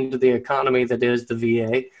participate into the economy that is the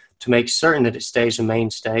VA, to make certain that it stays a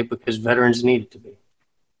mainstay, because veterans need it to be.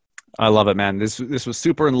 I love it, man. This was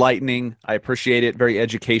super enlightening. I appreciate it. Very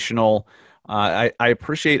educational. I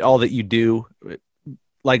appreciate all that you do.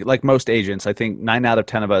 Like most agents, I think 9 out of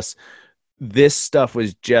 10 of us, this stuff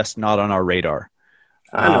was just not on our radar.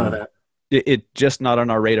 I know that. It just not on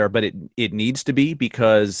our radar, but it needs to be,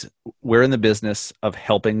 because we're in the business of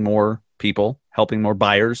helping more people, helping more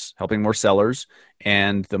buyers, helping more sellers.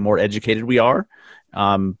 And the more educated we are,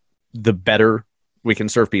 the better we can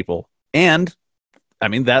serve people. And I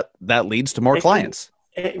mean, that leads to more clients.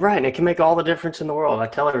 Right. And it can make all the difference in the world. I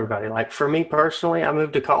tell everybody, like for me personally, I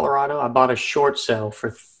moved to Colorado. I bought a short sale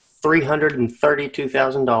for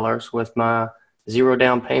 $332,000 with my 0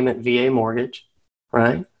 down payment VA mortgage.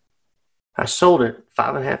 Right. I sold it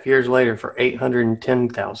 5.5 years later for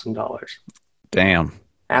 $810,000. Damn.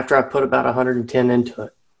 After I put about 110 into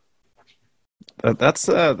it. That's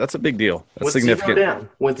a big deal. That's with significant.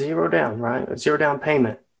 With 0 down, right? With 0 down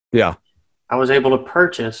payment. Yeah. I was able to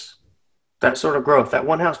purchase that sort of growth. That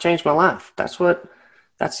one house changed my life. That's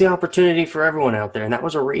the opportunity for everyone out there. And that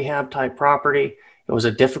was a rehab type property. It was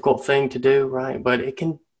a difficult thing to do, right? But it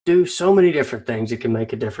can do so many different things. It can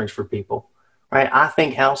make a difference for people, right? I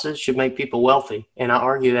think houses should make people wealthy. And I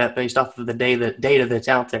argue that based off of the data that's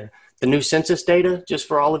out there. The new census data, just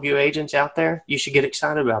for all of you agents out there, you should get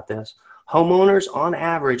excited about this. Homeowners on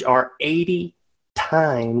average are 80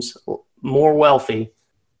 times more wealthy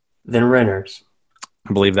than renters.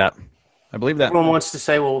 I believe that. Everyone wants to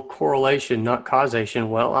say, well, correlation, not causation.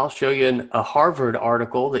 Well, I'll show you a Harvard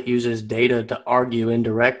article that uses data to argue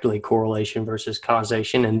indirectly correlation versus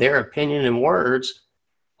causation. In their opinion and words,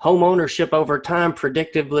 home ownership over time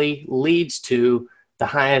predictably leads to the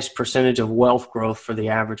highest percentage of wealth growth for the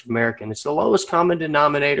average American. It's the lowest common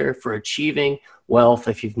denominator for achieving wealth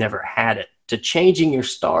if you've never had it, to changing your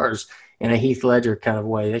stars in a Heath Ledger kind of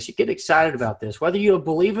way. They should get excited about this. Whether you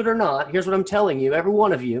believe it or not, here's what I'm telling you, every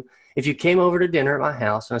one of you. If you came over to dinner at my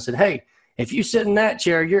house and I said, hey, if you sit in that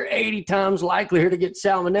chair, you're 80 times likelier to get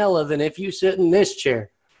salmonella than if you sit in this chair.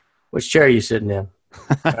 Which chair are you sitting in?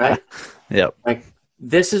 Right? Yep. Like,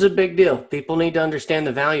 this is a big deal. People need to understand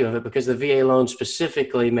the value of it, because the VA loan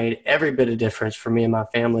specifically made every bit of difference for me and my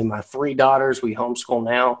family. My 3 daughters, we homeschool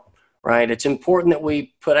now, right? It's important that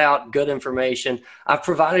we put out good information. I've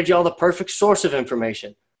provided y'all the perfect source of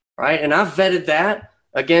information, right? And I've vetted that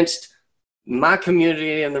against my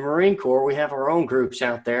community in the Marine Corps. We have our own groups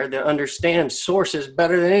out there that understand sources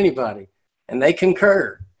better than anybody, and they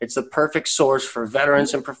concur. It's the perfect source for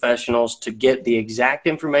veterans and professionals to get the exact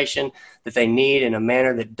information that they need in a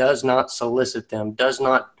manner that does not solicit them, does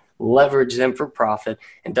not leverage them for profit,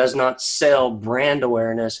 and does not sell brand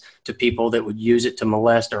awareness to people that would use it to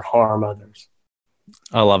molest or harm others.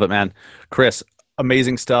 I love it, man. Chris,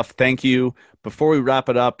 amazing stuff. Thank you. Before we wrap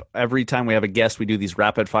it up, every time we have a guest, we do these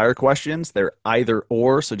rapid fire questions. They're either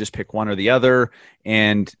or, so just pick one or the other,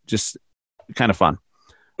 and just kind of fun.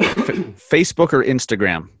 Facebook or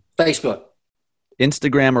Instagram? Facebook.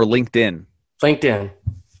 Instagram or LinkedIn? LinkedIn.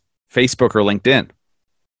 Facebook or LinkedIn?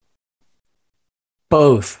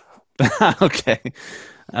 Both. Okay.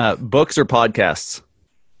 Books or podcasts?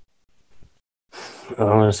 I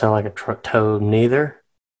don't want to sound like a toad. Neither.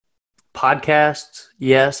 Podcasts,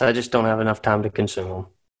 yes. I just don't have enough time to consume them.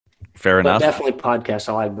 Fair But enough. definitely podcasts.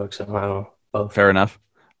 I like books. I don't know. Both. Fair enough.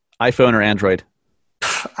 iPhone or Android?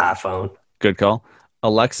 iPhone. Good call.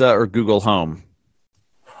 Alexa or Google Home?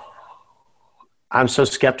 I'm so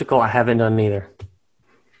skeptical. I haven't done neither.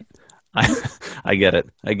 I get it.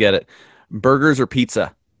 Burgers or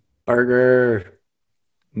pizza? Burger.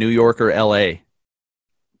 New York or L.A.?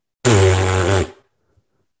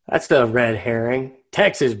 That's the red herring.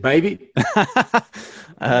 Texas, baby.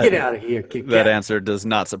 Get out of here. That answer does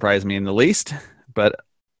not surprise me in the least, but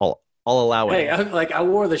I'll allow it. Hey, I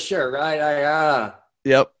wore the shirt, right?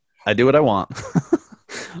 Yep, I do what I want.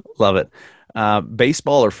 Love it.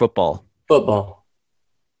 Baseball or football? Football.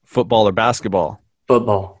 Football or basketball?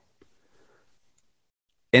 Football.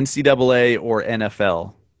 NCAA or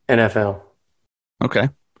NFL? NFL. Okay.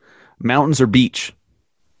 Mountains or beach?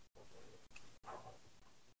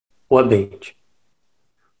 What beach?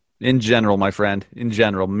 In general, my friend. In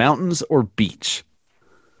general, mountains or beach?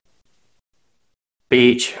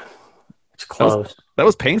 Beach. It's close. That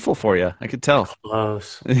was painful for you. I could tell.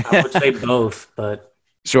 Close. I would say both, but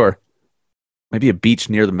Sure. Maybe a beach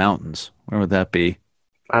near the mountains. Where would that be?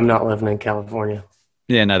 I'm not living in California.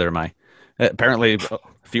 Yeah, neither am I. Apparently,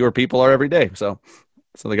 fewer people are every day, so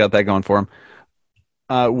they got that going for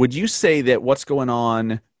them. Would you say that what's going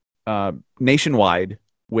on nationwide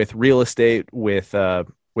with real estate, with the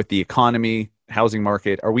economy, housing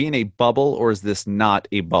market, are we in a bubble or is this not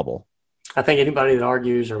a bubble? I think anybody that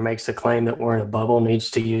argues or makes the claim that we're in a bubble needs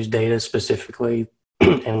to use data specifically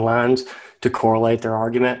and lines to correlate their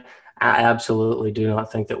argument. I absolutely do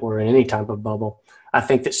not think that we're in any type of bubble. I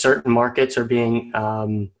think that certain markets are being,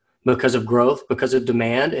 because of growth, because of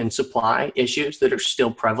demand and supply issues that are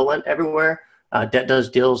still prevalent everywhere. Debt Does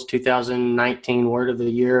Deals 2019 word of the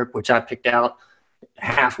year, which I picked out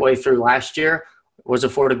halfway through last year, was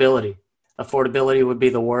affordability. Affordability would be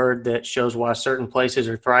the word that shows why certain places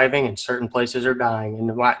are thriving and certain places are dying.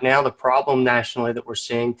 And right now, the problem nationally that we're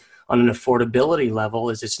seeing on an affordability level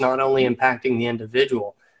is it's not only impacting the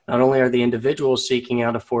individual. Not only are the individuals seeking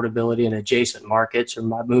out affordability in adjacent markets or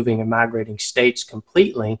moving and migrating states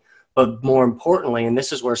completely, but more importantly, and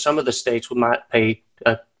this is where some of the states might pay,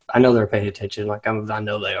 I know they're paying attention, I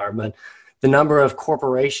know they are, but the number of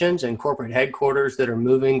corporations and corporate headquarters that are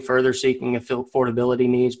moving further seeking affordability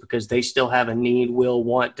needs because they still have a need, will,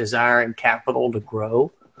 want, desire, and capital to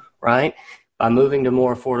grow, right? By moving to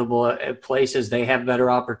more affordable places, they have better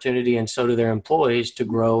opportunity, and so do their employees, to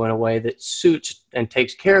grow in a way that suits and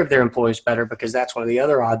takes care of their employees better, because that's one of the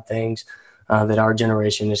other odd things that our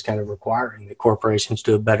generation is kind of requiring, that corporations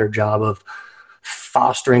do a better job of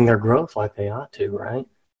fostering their growth like they ought to, right?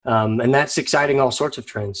 And that's exciting all sorts of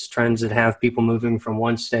trends that have people moving from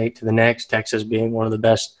one state to the next, Texas being one of the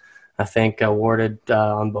best, I think, awarded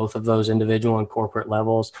on both of those individual and corporate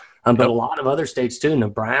levels. But a lot of other states too.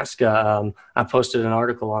 Nebraska, I posted an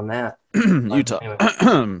article on that. Utah.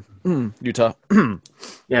 Anyway. Utah.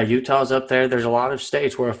 Yeah, Utah's up there. There's a lot of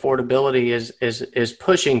states where affordability is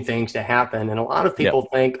pushing things to happen. And a lot of people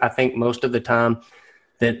I think most of the time,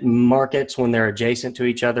 that markets, when they're adjacent to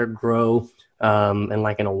each other, grow and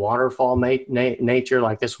like in a waterfall nature,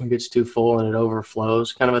 like this one gets too full and it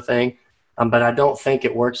overflows kind of a thing. But I don't think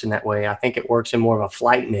it works in that way. I think it works in more of a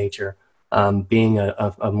flight nature, being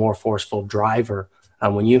a more forceful driver.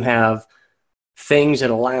 When you have things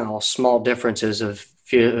that allow small differences of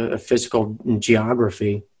physical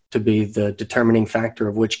geography to be the determining factor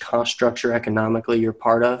of which cost structure economically you're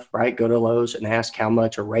part of, right? Go to Lowe's and ask how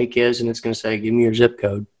much a rake is, and it's going to say, give me your zip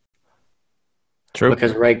code. True.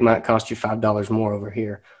 Because a rake might cost you $5 more over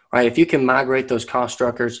here, right? If you can migrate those cost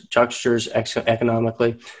structures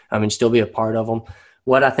economically and still be a part of them,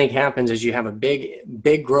 what I think happens is you have a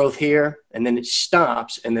big growth here, and then it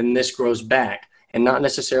stops, and then this grows back, and not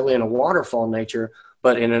necessarily in a waterfall nature,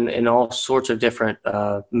 but in all sorts of different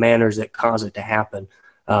manners that cause it to happen.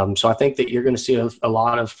 So I think that you're going to see a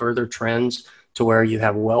lot of further trends to where you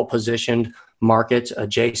have well-positioned markets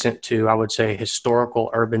adjacent to, I would say, historical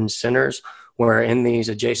urban centers, where in these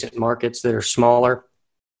adjacent markets that are smaller,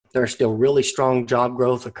 there's still really strong job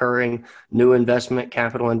growth occurring, new investment,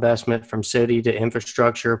 capital investment from city to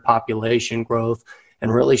infrastructure, population growth,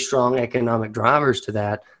 and really strong economic drivers to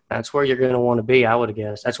that. That's where you're going to want to be, I would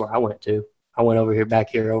guess. That's where I went to. I went back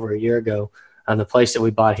here over a year ago. And the place that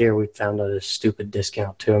we bought here, we found at a stupid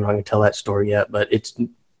discount too. I'm not going to tell that story yet, but it's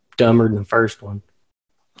dumber than the first one.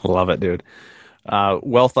 Love it, dude.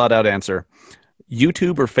 Well thought out answer.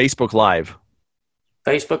 YouTube or Facebook Live?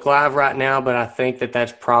 Facebook Live right now, but I think that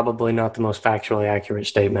that's probably not the most factually accurate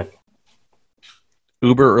statement.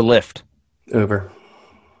 Uber or Lyft? Uber.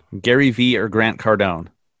 Gary Vee or Grant Cardone?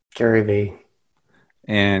 Gary Vee.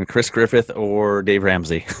 And Chris Griffith or Dave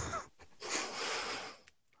Ramsey?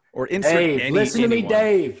 Or insert Dave, listen to me,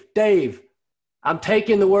 Dave. I'm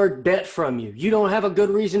taking the word debt from you. You don't have a good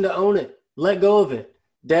reason to own it. Let go of it.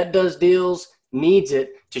 Debt Does Deals needs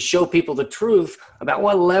it to show people the truth about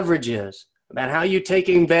what leverage is, about how you take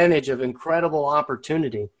advantage of incredible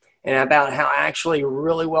opportunity. and about how actually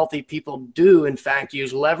really wealthy people do, in fact,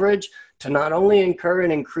 use leverage to not only incur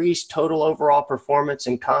and increase total overall performance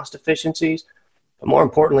and cost efficiencies, but more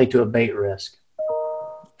importantly, to abate risk.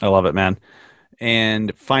 I love it, man.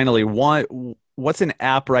 And finally, what's an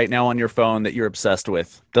app right now on your phone that you're obsessed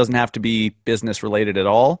with? Doesn't have to be business related at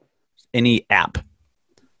all. Any app.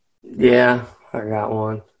 Yeah, I got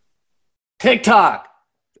one. TikTok.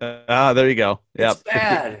 There you go. Yep. It's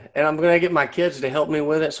bad. And I'm going to get my kids to help me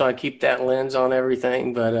with it, so I keep that lens on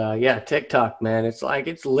everything. But yeah, TikTok, man. It's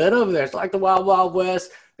lit over there. It's like the Wild Wild West.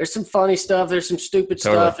 There's some funny stuff. There's some stupid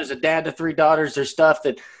stuff. There's a dad to 3 daughters. There's stuff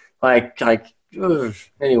that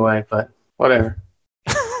anyway, but whatever.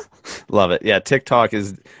 Love it. Yeah, TikTok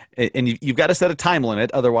is, and you've got to set a time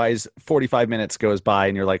limit. Otherwise, 45 minutes goes by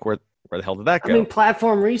and you're like, where the hell did that go? I mean,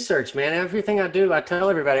 platform research, man. Everything I do, I tell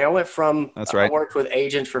everybody. I went from, That's right. I worked with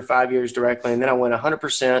agents for 5 years directly, and then I went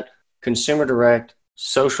 100% consumer direct,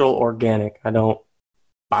 social, organic. I don't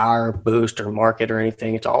buy or boost or market or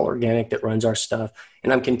anything. It's all organic that runs our stuff.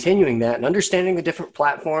 And I'm continuing that and understanding the different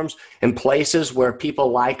platforms and places where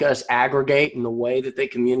people like us aggregate and the way that they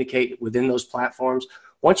communicate within those platforms.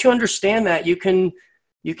 Once you understand that, you can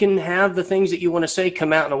have the things that you want to say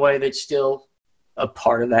come out in a way that's still a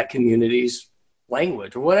part of that community's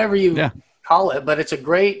language or whatever you call it. But it's a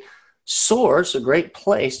great source, a great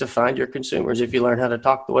place to find your consumers if you learn how to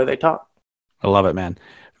talk the way they talk. I love it, man.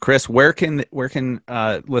 Chris, where can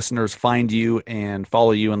listeners find you and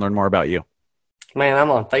follow you and learn more about you? Man,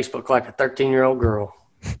 I'm on Facebook like a 13-year-old girl.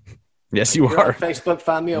 Yes, you are. On Facebook,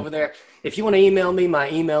 find me over there. If you want to email me,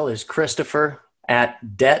 my email is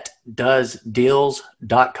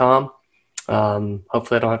christopher@debtdoesdeals.com.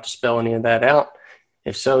 Hopefully I don't have to spell any of that out.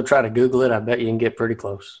 If so, try to Google it. I bet you can get pretty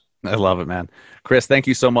close. I love it, man. Chris, thank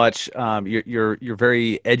you so much. You're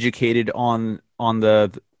very educated on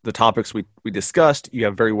the topics we discussed. You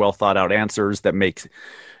have very well thought out answers that make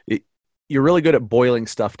it, you're really good at boiling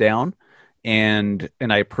stuff down. And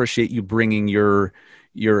I appreciate you bringing your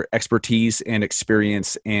expertise and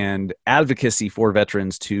experience and advocacy for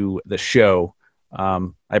veterans to the show. I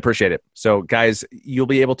appreciate it. So guys, you'll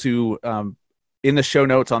be able to, in the show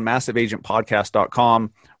notes on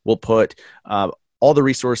massiveagentpodcast.com, we'll put all the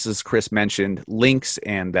resources Chris mentioned, links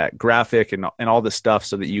and that graphic and all this stuff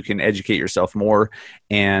so that you can educate yourself more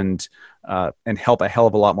and help a hell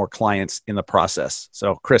of a lot more clients in the process.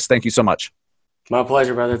 So Chris, thank you so much. My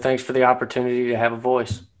pleasure, brother. Thanks for the opportunity to have a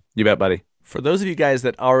voice. You bet, buddy. For those of you guys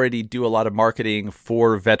that already do a lot of marketing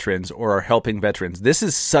for veterans or are helping veterans, this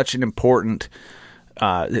is such an important,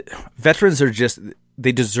 veterans are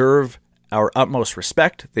they deserve our utmost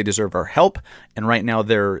respect. They deserve our help. And right now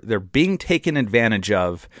they're being taken advantage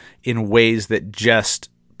of in ways that just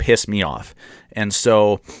piss me off. And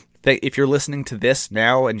so if you're listening to this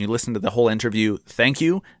now and you listen to the whole interview, thank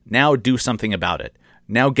you. Now do something about it.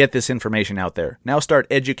 Now get this information out there. Now start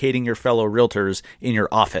educating your fellow realtors in your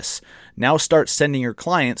office. Now start sending your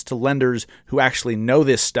clients to lenders who actually know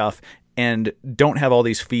this stuff and don't have all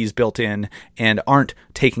these fees built in and aren't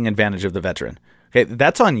taking advantage of the veteran. Okay,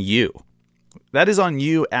 that's on you. That is on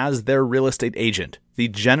you as their real estate agent, the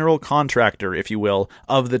general contractor, if you will,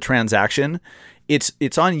 of the transaction.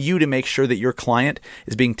 It's on you to make sure that your client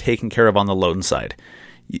is being taken care of on the loan side.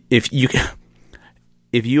 If you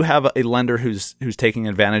have a lender who's taking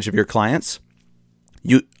advantage of your clients,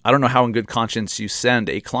 I don't know how in good conscience you send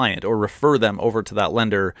a client or refer them over to that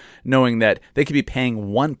lender knowing that they could be paying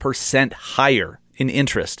 1% higher in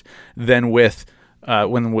interest than with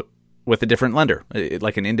a different lender,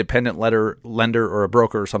 like an independent lender or a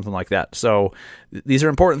broker or something like that. So these are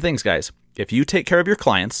important things, guys. If you take care of your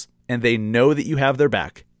clients and they know that you have their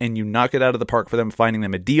back and you knock it out of the park for them, finding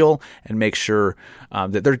them a deal and make sure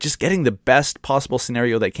that they're just getting the best possible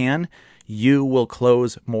scenario they can, you will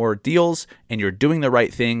close more deals and you're doing the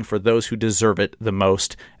right thing for those who deserve it the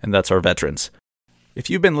most, and that's our veterans. If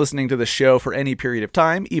you've been listening to the show for any period of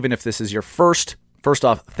time, even if this is your first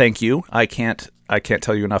off, thank you. I can't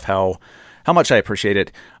tell you enough how much I appreciate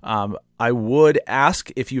it. I would ask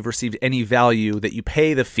if you've received any value that you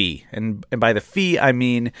pay the fee. And by the fee, I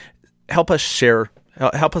mean, help us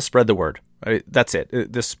spread the word. That's it.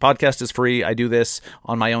 This podcast is free. I do this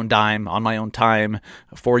on my own dime, on my own time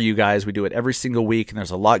for you guys. We do it every single week, and there's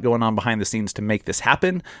a lot going on behind the scenes to make this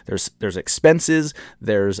happen. There's expenses.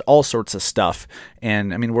 There's all sorts of stuff.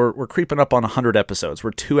 And I mean, we're creeping up on 100 episodes. We're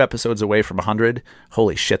 2 episodes away from 100.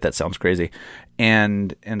 Holy shit, that sounds crazy.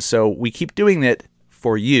 And so we keep doing it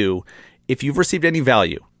for you. If you've received any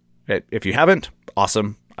value, if you haven't,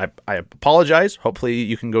 awesome. I apologize. Hopefully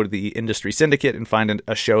you can go to the industry syndicate and find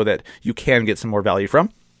a show that you can get some more value from.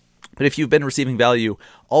 But if you've been receiving value,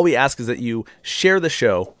 all we ask is that you share the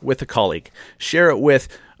show with a colleague, share it with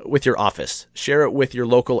your office, share it with your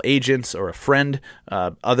local agents or a friend,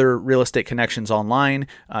 other real estate connections online,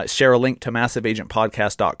 share a link to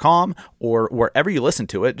massiveagentpodcast.com or wherever you listen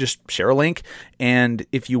to it, just share a link. And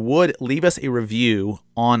if you would, leave us a review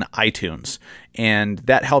on iTunes. And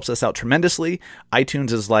that helps us out tremendously.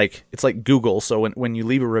 iTunes is it's like Google. So when you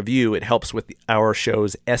leave a review, it helps with our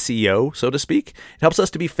show's SEO, so to speak. It helps us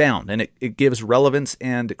to be found, and it gives relevance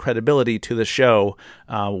and credibility to the show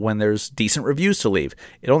when there's decent reviews to leave.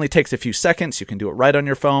 It only takes a few seconds. You can do it right on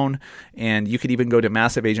your phone, and you could even go to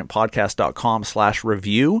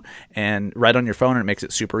massiveagentpodcast.com/review and right on your phone, and it makes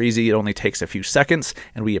it super easy. It only takes a few seconds,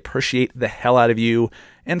 and we appreciate the hell out of you,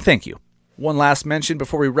 and thank you. One last mention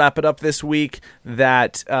before we wrap it up this week,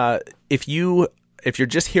 that if you're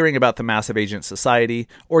just hearing about the Massive Agent Society,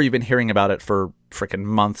 or you've been hearing about it for freaking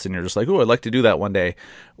months and you're just like, oh, I'd like to do that one day.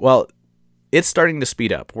 Well, it's starting to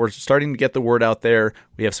speed up. We're starting to get the word out there.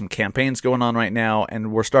 We have some campaigns going on right now,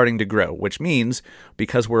 and we're starting to grow, which means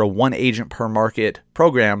because we're a one agent per market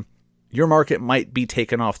program, your market might be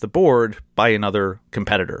taken off the board by another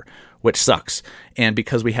competitor, which sucks. And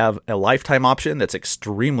because we have a lifetime option that's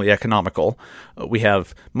extremely economical, we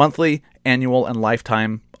have monthly, annual, and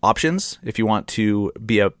lifetime options. If you want to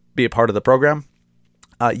be a part of the program,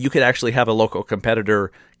 you could actually have a local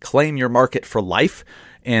competitor claim your market for life,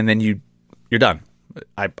 and then you're done.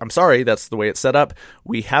 I'm sorry, that's the way it's set up.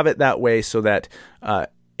 We have it that way so that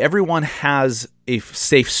everyone has a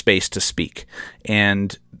safe space to speak,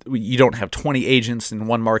 and you don't have 20 agents in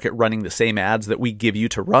one market running the same ads that we give you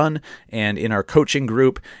to run. And in our coaching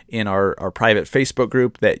group, in our private Facebook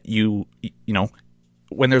group, that you know,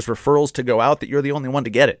 when there's referrals to go out, that you're the only one to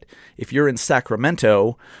get it. If you're in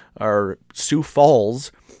Sacramento or Sioux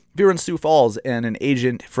Falls, if you're in Sioux Falls and an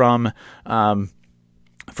agent from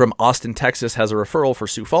Austin, Texas has a referral for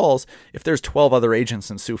Sioux Falls, if there's 12 other agents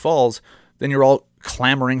in Sioux Falls, then you're all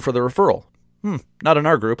clamoring for the referral. Not in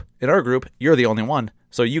our group. In our group, you're the only one,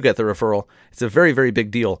 so you get the referral. It's a very, very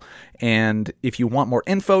big deal. And if you want more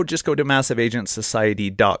info, just go to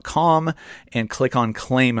massiveagentsociety.com and click on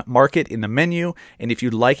Claim Market in the menu. And if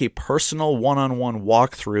you'd like a personal one-on-one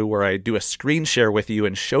walkthrough where I do a screen share with you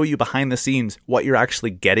and show you behind the scenes what you're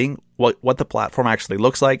actually getting, what the platform actually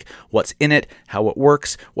looks like, what's in it, how it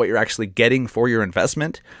works, what you're actually getting for your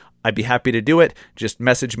investment, I'd be happy to do it. Just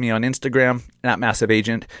message me on Instagram at Massive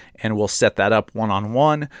Agent, and we'll set that up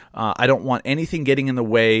one-on-one. I don't want anything getting in the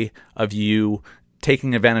way of you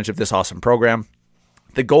taking advantage of this awesome program.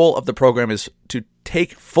 The goal of the program is to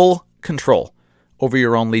take full control over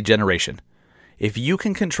your own lead generation. If you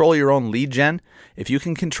can control your own lead gen, if you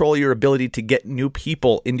can control your ability to get new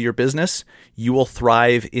people into your business, you will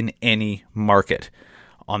thrive in any market.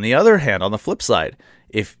 On the other hand, on the flip side,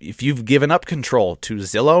 if you've given up control to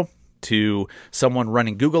Zillow, to someone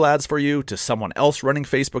running Google ads for you, to someone else running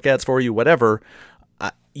Facebook ads for you, whatever,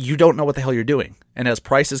 you don't know what the hell you're doing. And as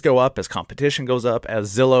prices go up, as competition goes up,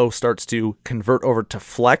 as Zillow starts to convert over to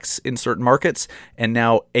Flex in certain markets, and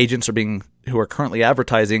now agents who are currently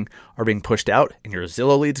advertising are being pushed out, and your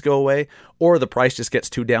Zillow leads go away, or the price just gets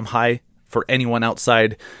too damn high for anyone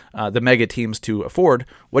outside the mega teams to afford,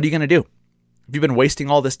 what are you going to do? If you've been wasting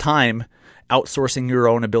all this time outsourcing your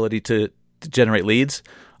own ability to generate leads,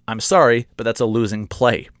 I'm sorry, but that's a losing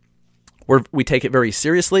play. We take it very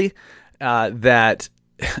seriously that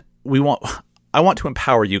I want to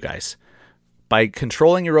empower you guys by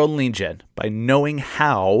controlling your own lead gen, by knowing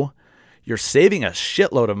how. You're saving a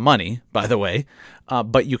shitload of money, by the way,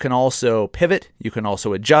 but you can also pivot, you can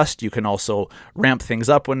also adjust, you can also ramp things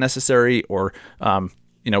up when necessary, or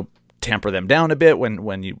tamper them down a bit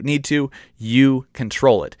when you need to. You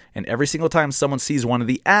control it. And every single time someone sees one of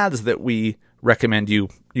the ads that we recommend you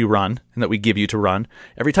run and that we give you to run,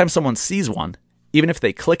 every time someone sees one, even if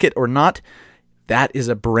they click it or not, that is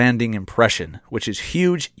a branding impression, which is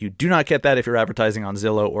huge. You do not get that if you're advertising on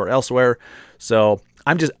Zillow or elsewhere. So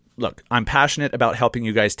I'm passionate about helping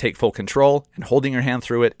you guys take full control and holding your hand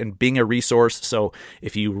through it and being a resource. So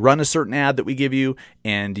if you run a certain ad that we give you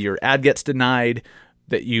and your ad gets denied,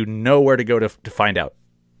 that you know where to go to find out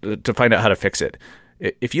how to fix it.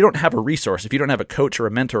 If you don't have a resource, if you don't have a coach or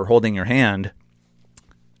a mentor holding your hand,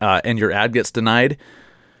 and your ad gets denied,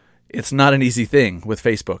 it's not an easy thing with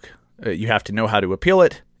Facebook. You have to know how to appeal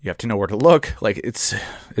it. You have to know where to look.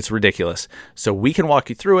 It's ridiculous. So we can walk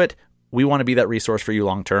you through it. We want to be that resource for you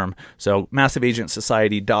long term. So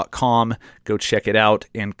massiveagentsociety.com, go check it out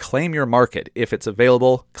and claim your market. If it's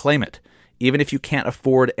available, claim it. Even if you can't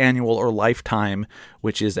afford annual or lifetime,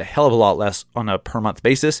 which is a hell of a lot less on a per month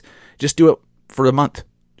basis, just do it for a month.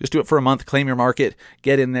 Just do it for a month, claim your market,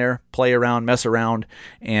 get in there, play around, mess around,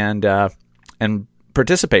 and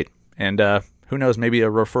participate. And who knows, maybe a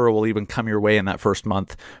referral will even come your way in that first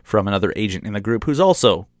month from another agent in the group who's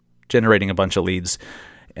also generating a bunch of leads.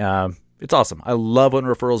 It's awesome. I love when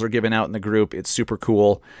referrals are given out in the group. It's super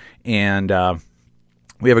cool. And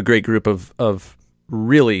we have a great group of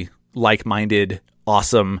really like-minded,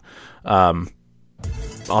 awesome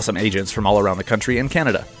agents from all around the country and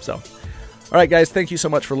Canada. So, all right, guys, thank you so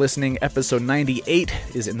much for listening. Episode 98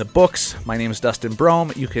 is in the books. My name is Dustin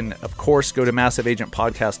Brome. You can, of course, go to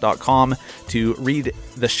massiveagentpodcast.com to read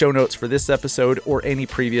the show notes for this episode or any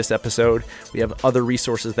previous episode. We have other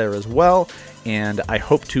resources there as well, and I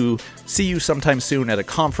hope to see you sometime soon at a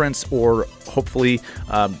conference or hopefully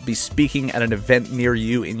be speaking at an event near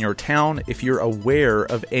you in your town. If you're aware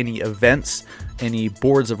of any events, any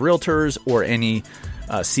boards of realtors, or any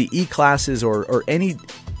CE classes, or any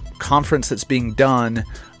conference that's being done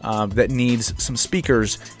that needs some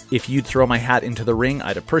speakers, if you'd throw my hat into the ring,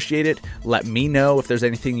 I'd appreciate it. Let me know if there's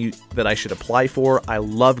anything that I should apply for. I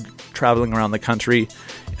love traveling around the country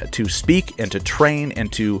to speak and to train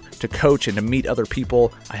and to coach and to meet other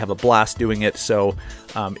people. I have a blast doing it. So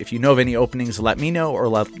if you know of any openings, let me know or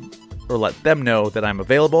let them know that I'm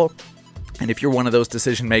available. And if you're one of those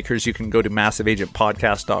decision makers, you can go to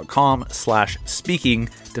massiveagentpodcast.com/speaking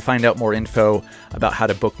to find out more info about how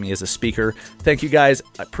to book me as a speaker. Thank you guys.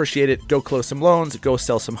 I appreciate it. Go close some loans. Go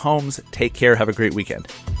sell some homes. Take care. Have a great weekend.